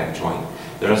sacroiliac joint.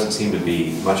 There doesn't seem to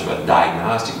be much of a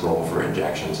diagnostic role for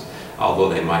injections, although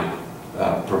they might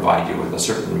provide you with a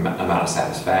certain amount of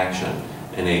satisfaction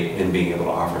in being able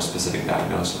to offer a specific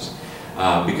diagnosis.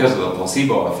 Because of the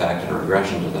placebo effect and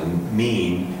regression to the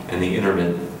mean and the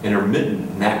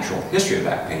intermittent natural history of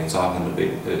back pain, it's often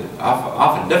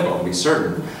difficult to be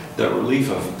certain that relief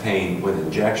of pain with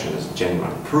injection is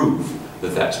genuine proof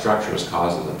that that structure is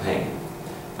cause of the pain.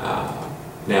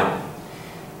 Now,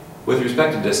 with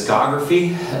respect to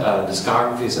discography,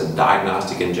 discography is a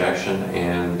diagnostic injection,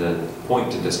 and the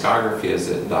point to discography is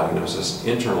that it diagnoses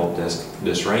internal disc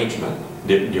derangement.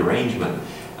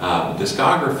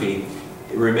 Discography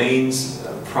remains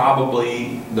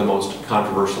probably the most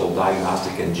controversial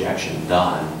diagnostic injection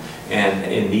done, and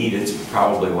indeed it's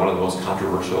probably one of the most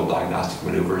controversial diagnostic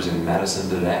maneuvers in medicine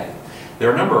today. There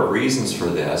are a number of reasons for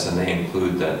this, and they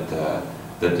include that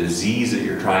the disease that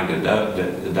you're trying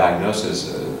to diagnose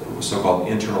as so-called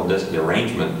internal disc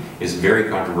derangement is very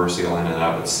controversial in and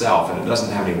of itself, and it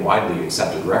doesn't have any widely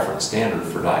accepted reference standard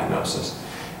for diagnosis.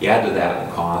 You add to that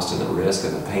the cost and the risk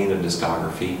and the pain of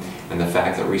discography, and the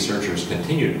fact that researchers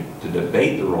continue to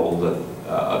debate the role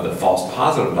of the false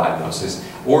positive diagnosis,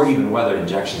 or even whether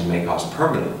injections may cause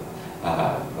permanent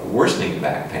worsening of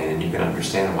back pain, and you can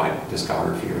understand why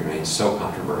discography remains so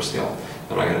controversial.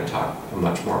 I'm not going to talk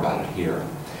much more about it here.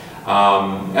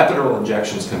 Epidural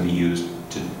injections can be used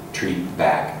to treat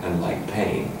back and leg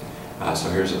pain. So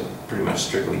here's a pretty much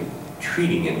strictly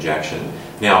treating injection.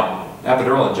 Now,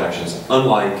 epidural injections,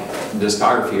 unlike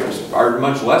discography, are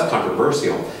much less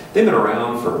controversial. They've been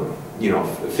around for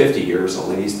 50 years at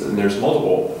least, and there's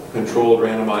multiple controlled,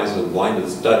 randomized, and blinded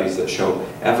studies that show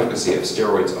efficacy of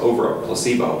steroids over a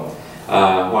placebo.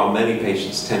 While many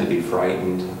patients tend to be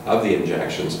frightened of the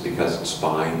injections because of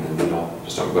spine, and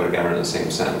just don't go together in the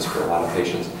same sentence for a lot of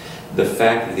patients, the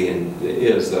fact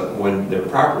is that when they're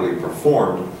properly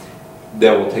performed, they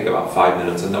will take about 5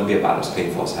 minutes, and they'll be about as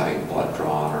painful as having blood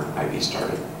drawn or IV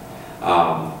started.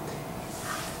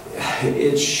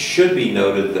 it should be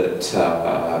noted that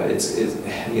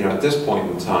at this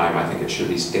point in time, I think it should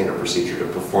be standard procedure to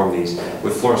perform these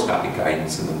with fluoroscopic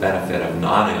guidance and the benefit of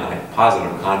non-ionic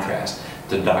positive contrast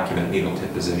to document needle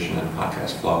tip position and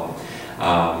contrast flow.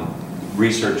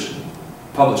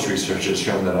 Published research has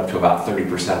shown that up to about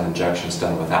 30% of injections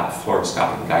done without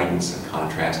fluoroscopic guidance and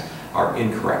contrast are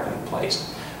incorrectly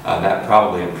placed. That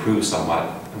probably improves somewhat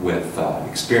with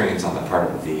experience on the part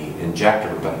of the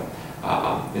injector, but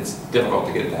it's difficult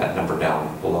to get that number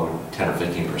down below 10 or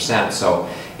 15%. So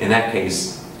in that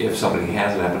case, if somebody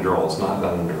has an epidural, it's not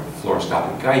done under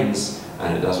fluoroscopic guidance,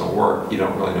 and it doesn't work, you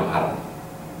don't really know how to,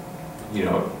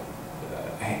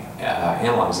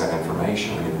 analyze that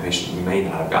information. I mean, the patient may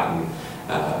not have gotten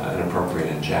an appropriate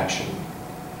injection.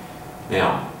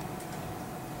 Now,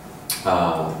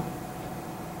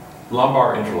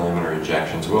 lumbar interlaminar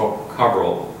injections will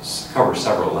cover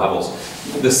several levels.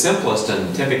 The simplest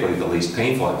and typically the least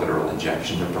painful epidural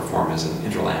injection to perform is an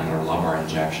interlaminar lumbar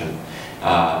injection.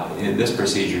 In this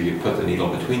procedure, you put the needle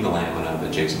between the lamina of the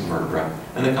adjacent vertebra,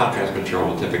 and the contrast material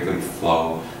will typically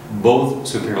flow both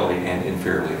superiorly and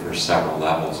inferiorly for several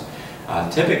levels.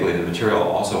 Typically, the material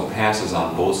also passes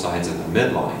on both sides of the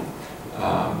midline,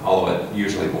 although it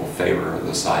usually will favor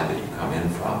the side that you come in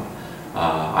from.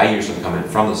 I usually come in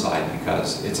from the side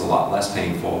because it's a lot less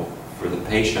painful for the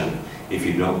patient if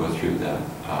you don't go through the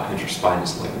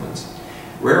interspinous ligaments.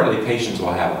 Rarely, patients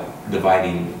will have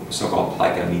dividing so-called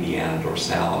plica mediana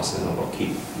dorsalis, and it will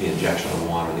keep the injection on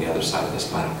one or the other side of the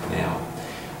spinal canal.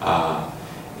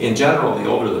 In general, the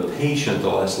older the patient, the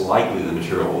less likely the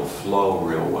material will flow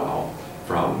real well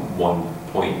from one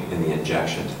point in the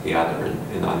injection to the other.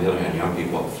 And on the other hand, young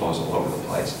people, it flows all over the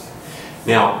place.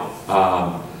 Now,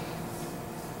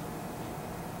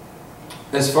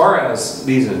 as far as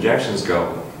these injections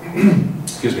go,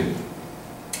 excuse me,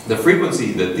 the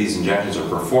frequency that these injections are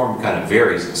performed kind of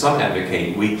varies. Some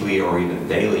advocate weekly or even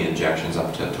daily injections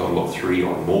up to a total of 3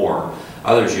 or more.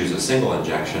 Others use a single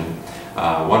injection.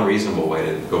 One reasonable way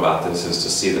to go about this is to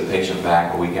see the patient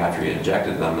back a week after you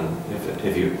injected them, and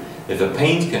if the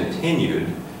pain's continued,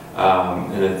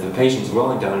 and if the patient's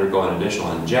willing to undergo an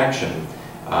additional injection,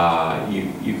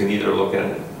 you can either look at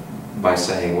it by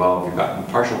saying, well, if you've gotten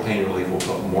partial pain relief, we'll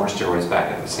put more steroids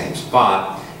back at the same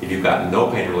spot. If you've gotten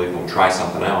no pain relief, we'll try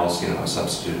something else,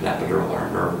 substitute an epidural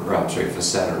or a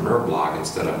facet or nerve block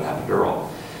instead of an epidural.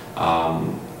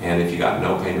 And if you got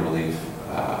no pain relief,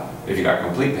 if you got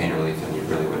complete pain relief, then you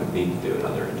really wouldn't need to do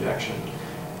another injection.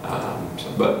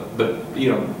 But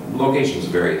locations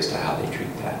vary as to how they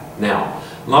treat that. Now,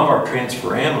 lumbar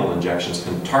transforaminal injections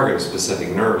can target a specific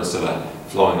nerve instead of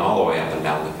flowing all the way up and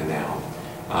down the canal.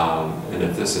 And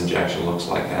if this injection looks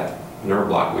like that nerve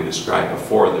block we described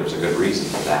before, there's a good reason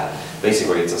for that.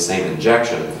 Basically, it's the same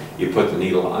injection. You put the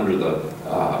needle under the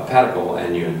pedicle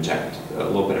and you inject a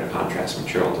little bit of contrast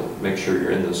material to make sure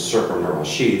you're in the circumneural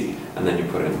sheath, and then you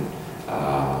put in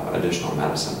additional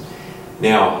medicine.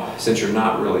 Now, since you're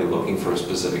not really looking for a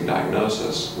specific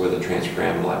diagnosis with a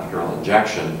transforaminal epidural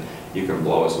injection, you can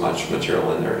blow as much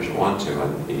material in there as you want to,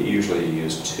 and usually you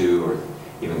use 2 or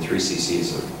even 3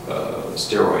 cc's of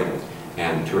steroid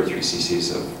and 2 or 3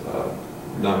 cc's of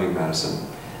numbing medicine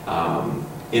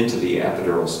into the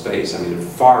epidural space. I mean,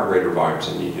 far greater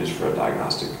volumes than you use for a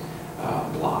diagnostic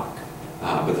block.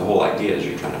 But the whole idea is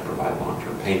you're trying to provide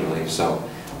long-term pain relief. So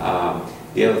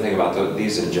the other thing about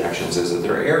these injections is that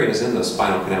there are areas in the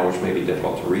spinal canal which may be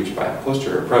difficult to reach by a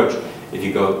posterior approach. If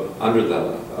you go under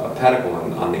the pedicle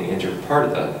and on the anterior part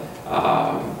of the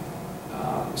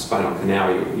spinal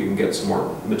canal, you can get some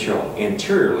more material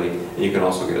anteriorly, and you can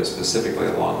also get it specifically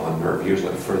along one nerve,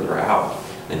 usually further out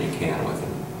than you can with an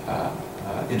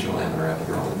interlaminar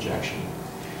epidural injection.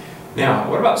 Now,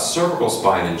 what about cervical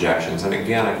spine injections? And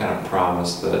again, I kind of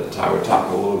promised that I would talk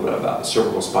a little bit about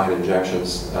cervical spine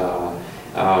injections.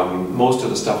 Most of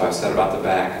the stuff I've said about the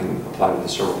back can apply to the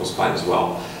cervical spine as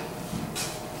well.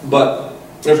 But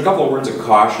there's a couple of words of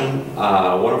caution,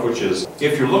 one of which is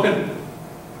if you're looking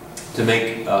to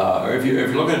make, or if you're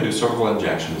looking to do cervical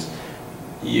injections,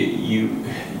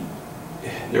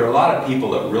 there are a lot of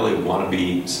people that really want to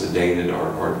be sedated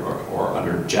or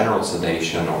under general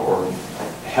sedation or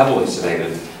heavily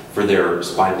sedated for their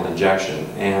spinal injection.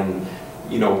 And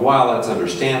while that's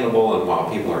understandable and while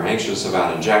people are anxious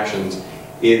about injections,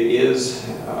 it is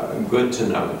good to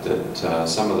note that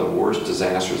some of the worst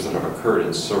disasters that have occurred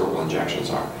in cervical injections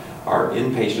are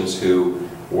in patients who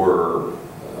were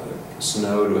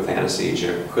snowed with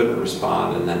anesthesia, couldn't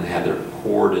respond, and then had their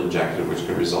cord injected, which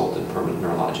could result in permanent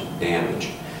neurologic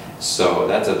damage. So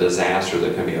that's a disaster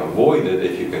that can be avoided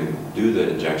if you can do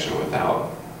the injection without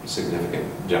significant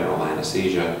general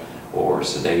anesthesia, or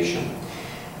sedation.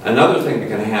 Another thing that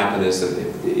can happen is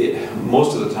that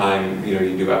most of the time, you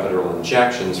do epidural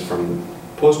injections from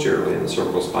posteriorly in the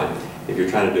cervical spine. If you're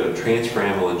trying to do a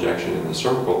transforaminal injection in the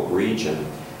cervical region,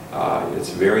 it's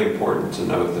very important to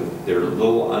note that there are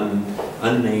little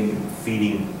unnamed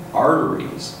feeding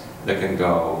arteries that can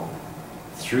go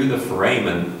through the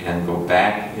foramen and go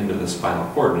back into the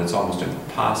spinal cord, and it's almost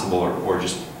impossible, or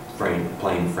just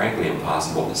plain frankly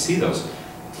impossible, to see those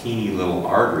teeny little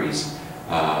arteries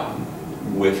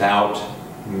without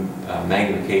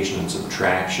magnification and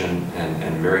subtraction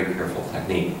and very careful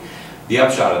technique. The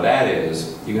upshot of that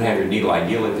is you can have your needle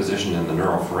ideally positioned in the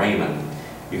neuroforamen.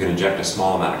 You can inject a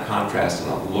small amount of contrast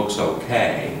and it looks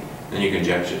okay. Then you can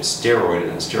inject a steroid,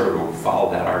 and the steroid will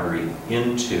follow that artery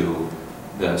into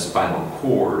the spinal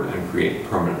cord and create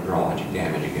permanent neurologic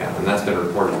damage again. And that's been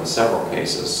reported in several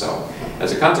cases. So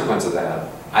as a consequence of that,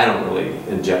 I don't really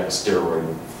inject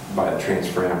steroid by the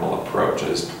transforaminal approach.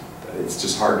 It's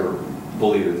just hard to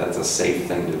believe that that's a safe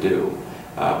thing to do,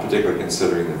 particularly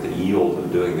considering that the yield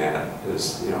of doing that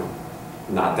is,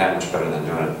 not that much better than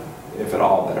doing it, if at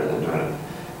all better than doing it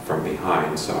from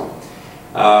behind. So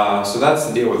that's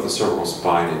the deal with the cervical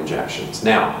spine injections.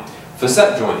 Now,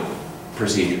 facet joint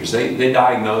procedures. They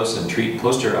diagnose and treat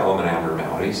posterior element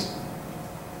abnormalities.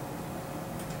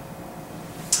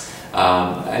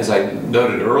 As I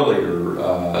noted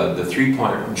earlier, the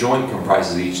three-point joint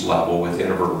comprises each level with the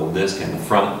intervertebral disc in the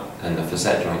front and the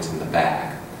facet joints in the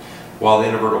back. While the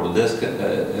intervertebral disc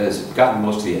has gotten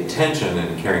most of the attention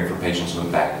in caring for patients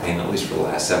with back pain, at least for the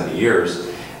last 70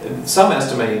 years, some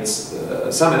estimates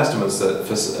that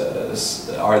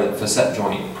are that facet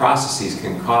joint processes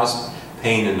can cause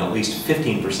pain in at least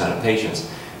 15% of patients.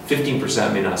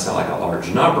 15% may not sound like a large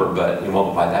number, but you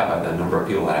multiply that by the number of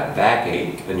people that have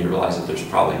backache, and you realize that there's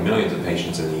probably millions of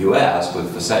patients in the U.S.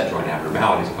 with facet joint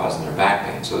abnormalities causing their back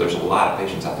pain. So there's a lot of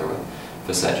patients out there with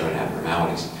facet joint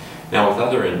abnormalities. Now, with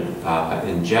other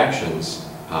injections,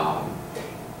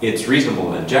 it's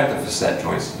reasonable to inject the facet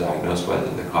joints to diagnose whether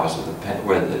the cause of the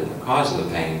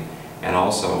pain, and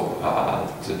also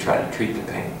to try to treat the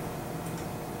pain.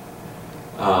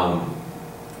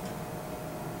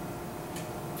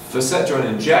 Facet joint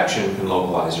injection can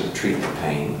localize or treat the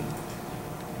pain.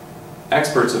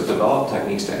 Experts have developed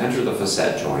techniques to enter the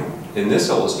facet joint. In this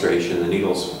illustration, the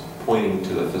needle's pointing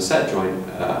to the facet joint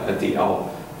at the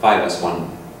L5S1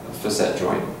 facet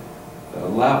joint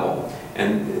level.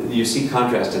 And you see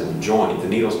contrast in the joint. The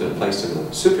needle's been placed in the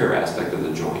superior aspect of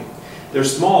the joint. They're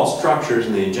small structures,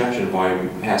 and the injection volume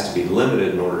has to be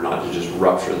limited in order not to just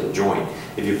rupture the joint.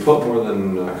 If you put more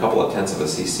than a couple of tenths of a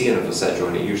cc in a facet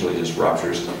joint, it usually just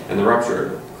ruptures, and the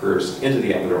rupture occurs into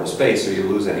the epidural space, so you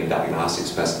lose any diagnostic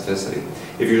specificity.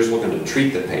 If you're just looking to treat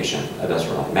the patient, that doesn't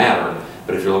really matter,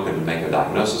 but if you're looking to make a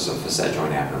diagnosis of facet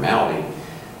joint abnormality,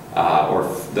 or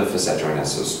the facet joint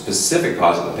has a specific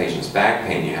cause of the patient's back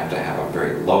pain, you have to have a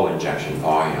very low injection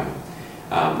volume.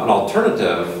 An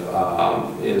alternative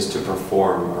is to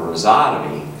perform a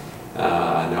rhizotomy.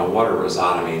 Now, what are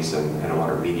rhizotomies and what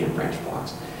are median branch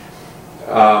blocks?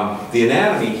 The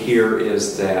anatomy here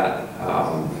is that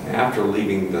after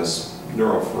leaving this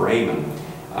neuroforamen,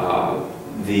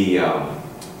 the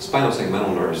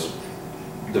spinosegmental nerves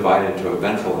divide into a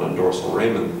ventral and a dorsal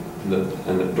ramus,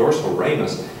 and the dorsal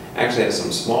ramus actually has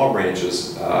some small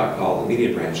branches called the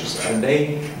median branches, and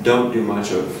they don't do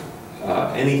much of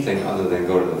anything other than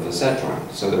go to the facet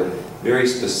joint. So they're very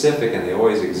specific, and they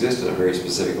always exist in a very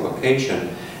specific location,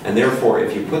 and therefore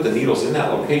if you put the needles in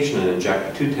that location and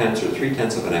inject 2/10 or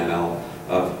 3/10 of an ml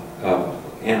of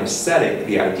anesthetic,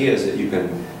 the idea is that you can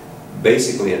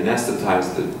basically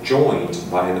anesthetize the joint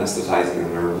by anesthetizing the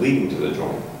nerve leading to the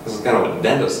joint. This is kind of what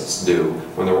dentists do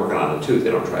when they're working on a tooth.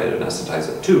 They don't try to anesthetize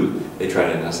a tooth, they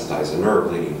try to anesthetize a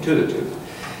nerve leading to the tooth.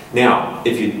 Now,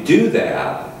 if you do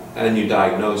that and you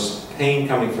diagnose pain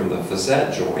coming from the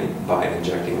facet joint by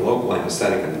injecting local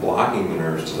anesthetic and blocking the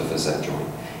nerves to the facet joint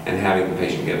and having the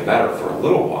patient get better for a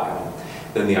little while,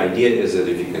 then the idea is that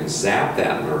if you can zap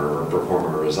that nerve or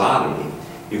perform a rhizotomy,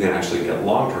 you can actually get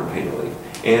long-term pain relief.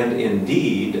 And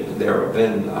indeed, there have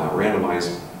been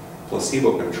randomized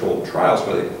placebo-controlled trials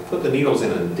where they put the needles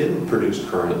in and didn't produce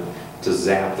current to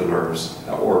zap the nerves,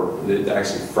 or it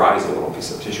actually fries a little piece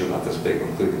of tissue not this big,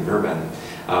 including the nerve end.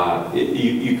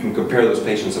 You can compare those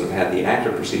patients that have had the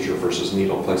active procedure versus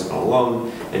needle placement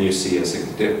alone, and you see a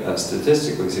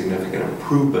statistically significant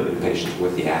improvement in patients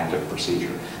with the active procedure.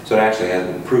 So it actually has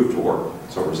been proved to work,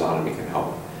 so rhizotomy can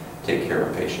help take care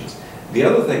of patients. The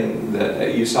other thing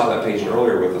that you saw that patient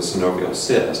earlier with a synovial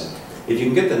cyst, if you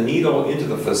can get the needle into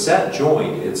the facet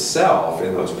joint itself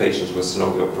in those patients with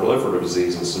synovial proliferative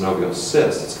disease and synovial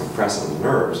cysts, it's compressing the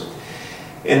nerves,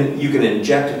 And you can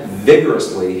inject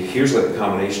vigorously, usually a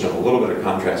combination of a little bit of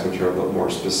contrast material, but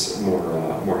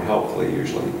more helpfully,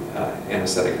 usually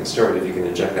anesthetic and steroid. If you can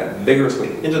inject that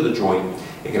vigorously into the joint,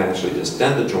 it can actually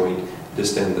distend the joint,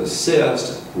 distend the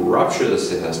cyst, rupture the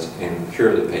cyst, and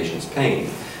cure the patient's pain.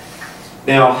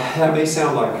 Now, that may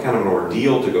sound like kind of an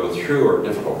ordeal to go through or a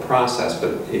difficult process,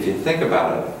 but if you think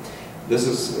about it,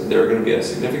 there are going to be a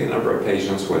significant number of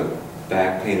patients with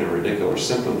back pain and radicular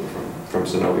symptoms from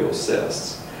synovial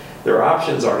cysts. Their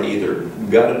options are to either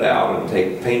gut it out and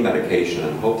take pain medication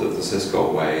and hope that the cysts go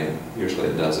away, and usually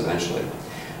it does eventually,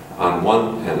 on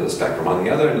one end of the spectrum. On the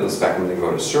other end of the spectrum, they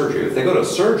go to surgery. If they go to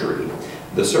surgery,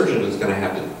 the surgeon is going to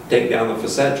have to take down the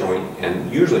facet joint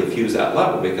and usually fuse that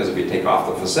level, because if you take off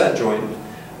the facet joint,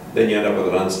 then you end up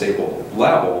with an unstable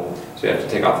level. So you have to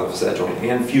take off the facet joint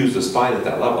and fuse the spine at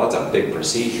that level. That's a big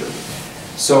procedure.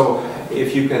 So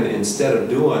if you can, instead of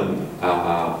doing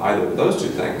either of those two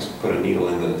things, put a needle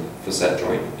in the facet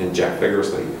joint, inject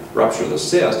vigorously, rupture the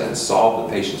cyst, and solve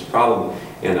the patient's problem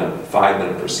in a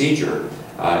 5-minute procedure,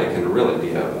 it can really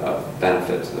be a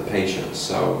benefit to the patient.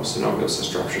 So synovial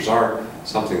cyst ruptures are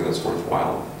something that's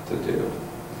worthwhile to do.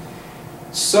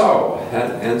 So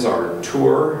that ends our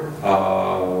tour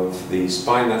of the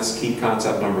spine. That's key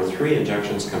concept number 3.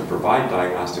 Injections can provide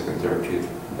diagnostic and therapeutic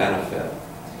benefit.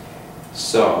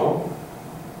 So,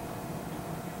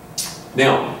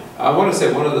 now, I want to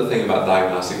say one other thing about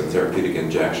diagnostic and therapeutic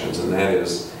injections, and that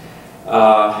is,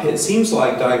 it seems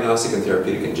like diagnostic and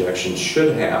therapeutic injections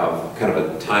should have kind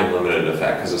of a time-limited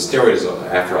effect, because a steroid is,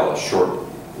 after all, a short,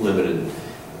 limited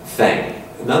thing.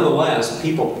 Nonetheless,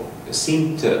 people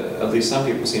seem to, at least some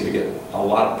people seem to get a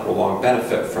lot of prolonged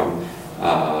benefit from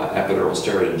epidural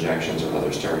steroid injections or other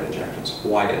steroid injections.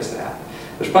 Why is that?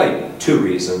 There's probably 2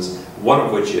 reasons. One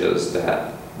of which is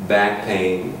that back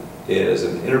pain is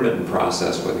an intermittent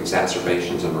process with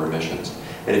exacerbations and remissions.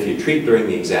 And if you treat during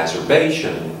the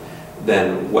exacerbation,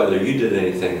 then whether you did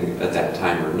anything at that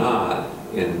time or not,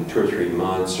 in 2 or 3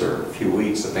 months or a few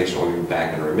weeks, the patient will be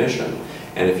back in remission.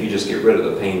 And if you just get rid of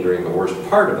the pain during the worst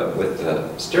part of it with the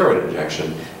steroid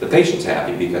injection, the patient's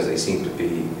happy because they seem to be,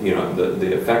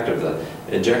 the effect of the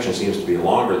injection seems to be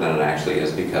longer than it actually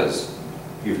is, because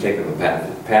you've taken them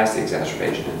past the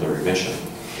exacerbation into remission.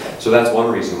 So that's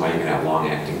one reason why you can have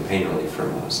long-acting pain relief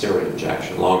from a steroid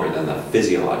injection, longer than the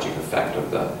physiologic effect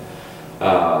of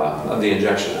the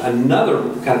injection. Another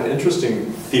kind of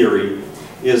interesting theory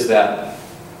is that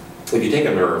if you take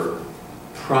a nerve,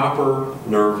 proper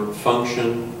nerve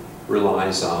function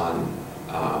relies on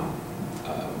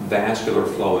vascular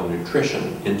flow and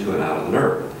nutrition into and out of the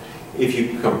nerve. If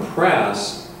you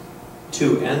compress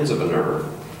 2 ends of a nerve,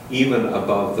 even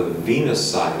above the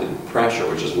venous-sided pressure,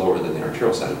 which is lower than the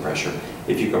arterial-sided pressure,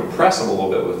 if you compress them a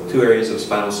little bit with 2 areas of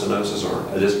spinal stenosis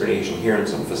or a disc herniation here and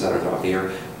some facet throughout the ear,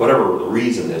 whatever the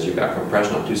reason is, you've got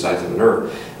compression on 2 sides of the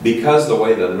nerve, because the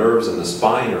way the nerves in the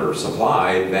spine are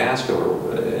supplied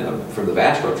from the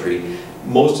vascular tree,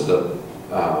 most of the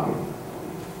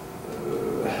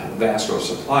vascular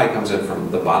supply comes in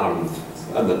from the bottom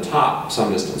and the top,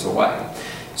 some distance away.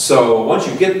 So once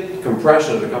you get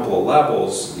compression at a couple of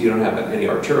levels, you don't have any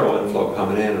arterial inflow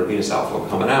coming in or venous outflow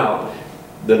coming out.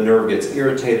 The nerve gets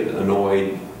irritated,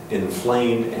 annoyed,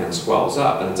 inflamed, and swells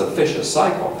up. And it's a vicious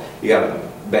cycle. You got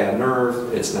a bad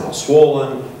nerve, it's now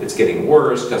swollen, it's getting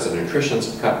worse because the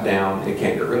nutrition's cut down, it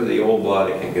can't get rid of the old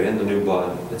blood, it can't get into new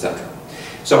blood, etc.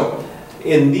 So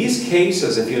in these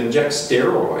cases, if you inject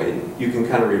steroid, you can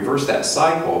kind of reverse that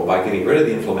cycle by getting rid of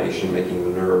the inflammation, making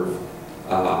the nerve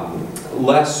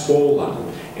less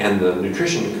swollen, and the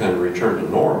nutrition can return to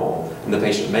normal, and the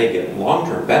patient may get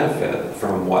long-term benefit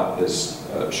from what is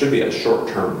should be a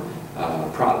short-term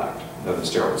product of the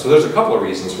steroid. So there's a couple of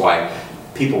reasons why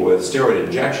people with steroid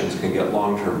injections can get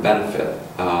long-term benefit.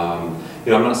 I'm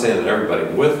not saying that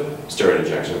everybody with steroid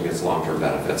injection gets long-term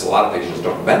benefits. A lot of patients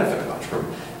don't benefit much from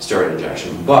steroid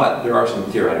injection, but there are some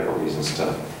theoretical reasons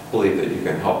to believe that you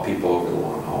can help people over the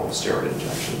long haul with steroid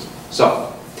injections. So,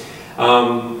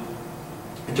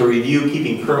 to review,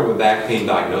 keeping current with back pain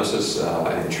diagnosis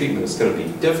and treatment is going to be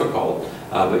difficult,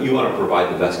 but you want to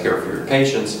provide the best care for your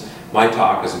patients. My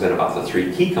talk has been about the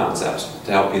 3 key concepts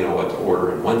to help you know what to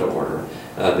order and when to order.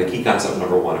 The key concept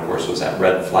number 1, of course, was that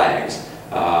red flags.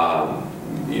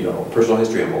 Personal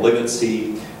history of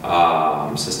malignancy,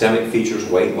 systemic features,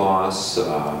 weight loss,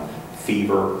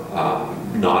 fever,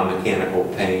 non-mechanical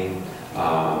pain,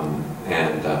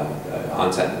 and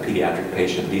onset in the pediatric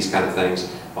patient, these kind of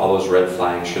things. All those red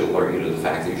flags should alert you to the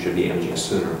fact that you should be imaging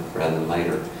sooner rather than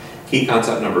later. Key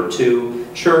concept number 2,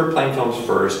 sure, plain films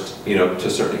first, to a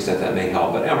certain extent that may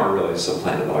help, but MR really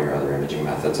supplanted all your other imaging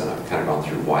methods, and I've kind of gone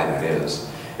through why that is.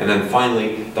 And then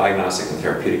finally, diagnostic and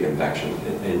therapeutic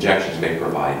injections may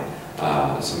provide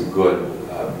some good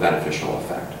beneficial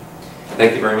effect.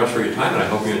 Thank you very much for your time, and I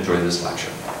hope you enjoyed this lecture.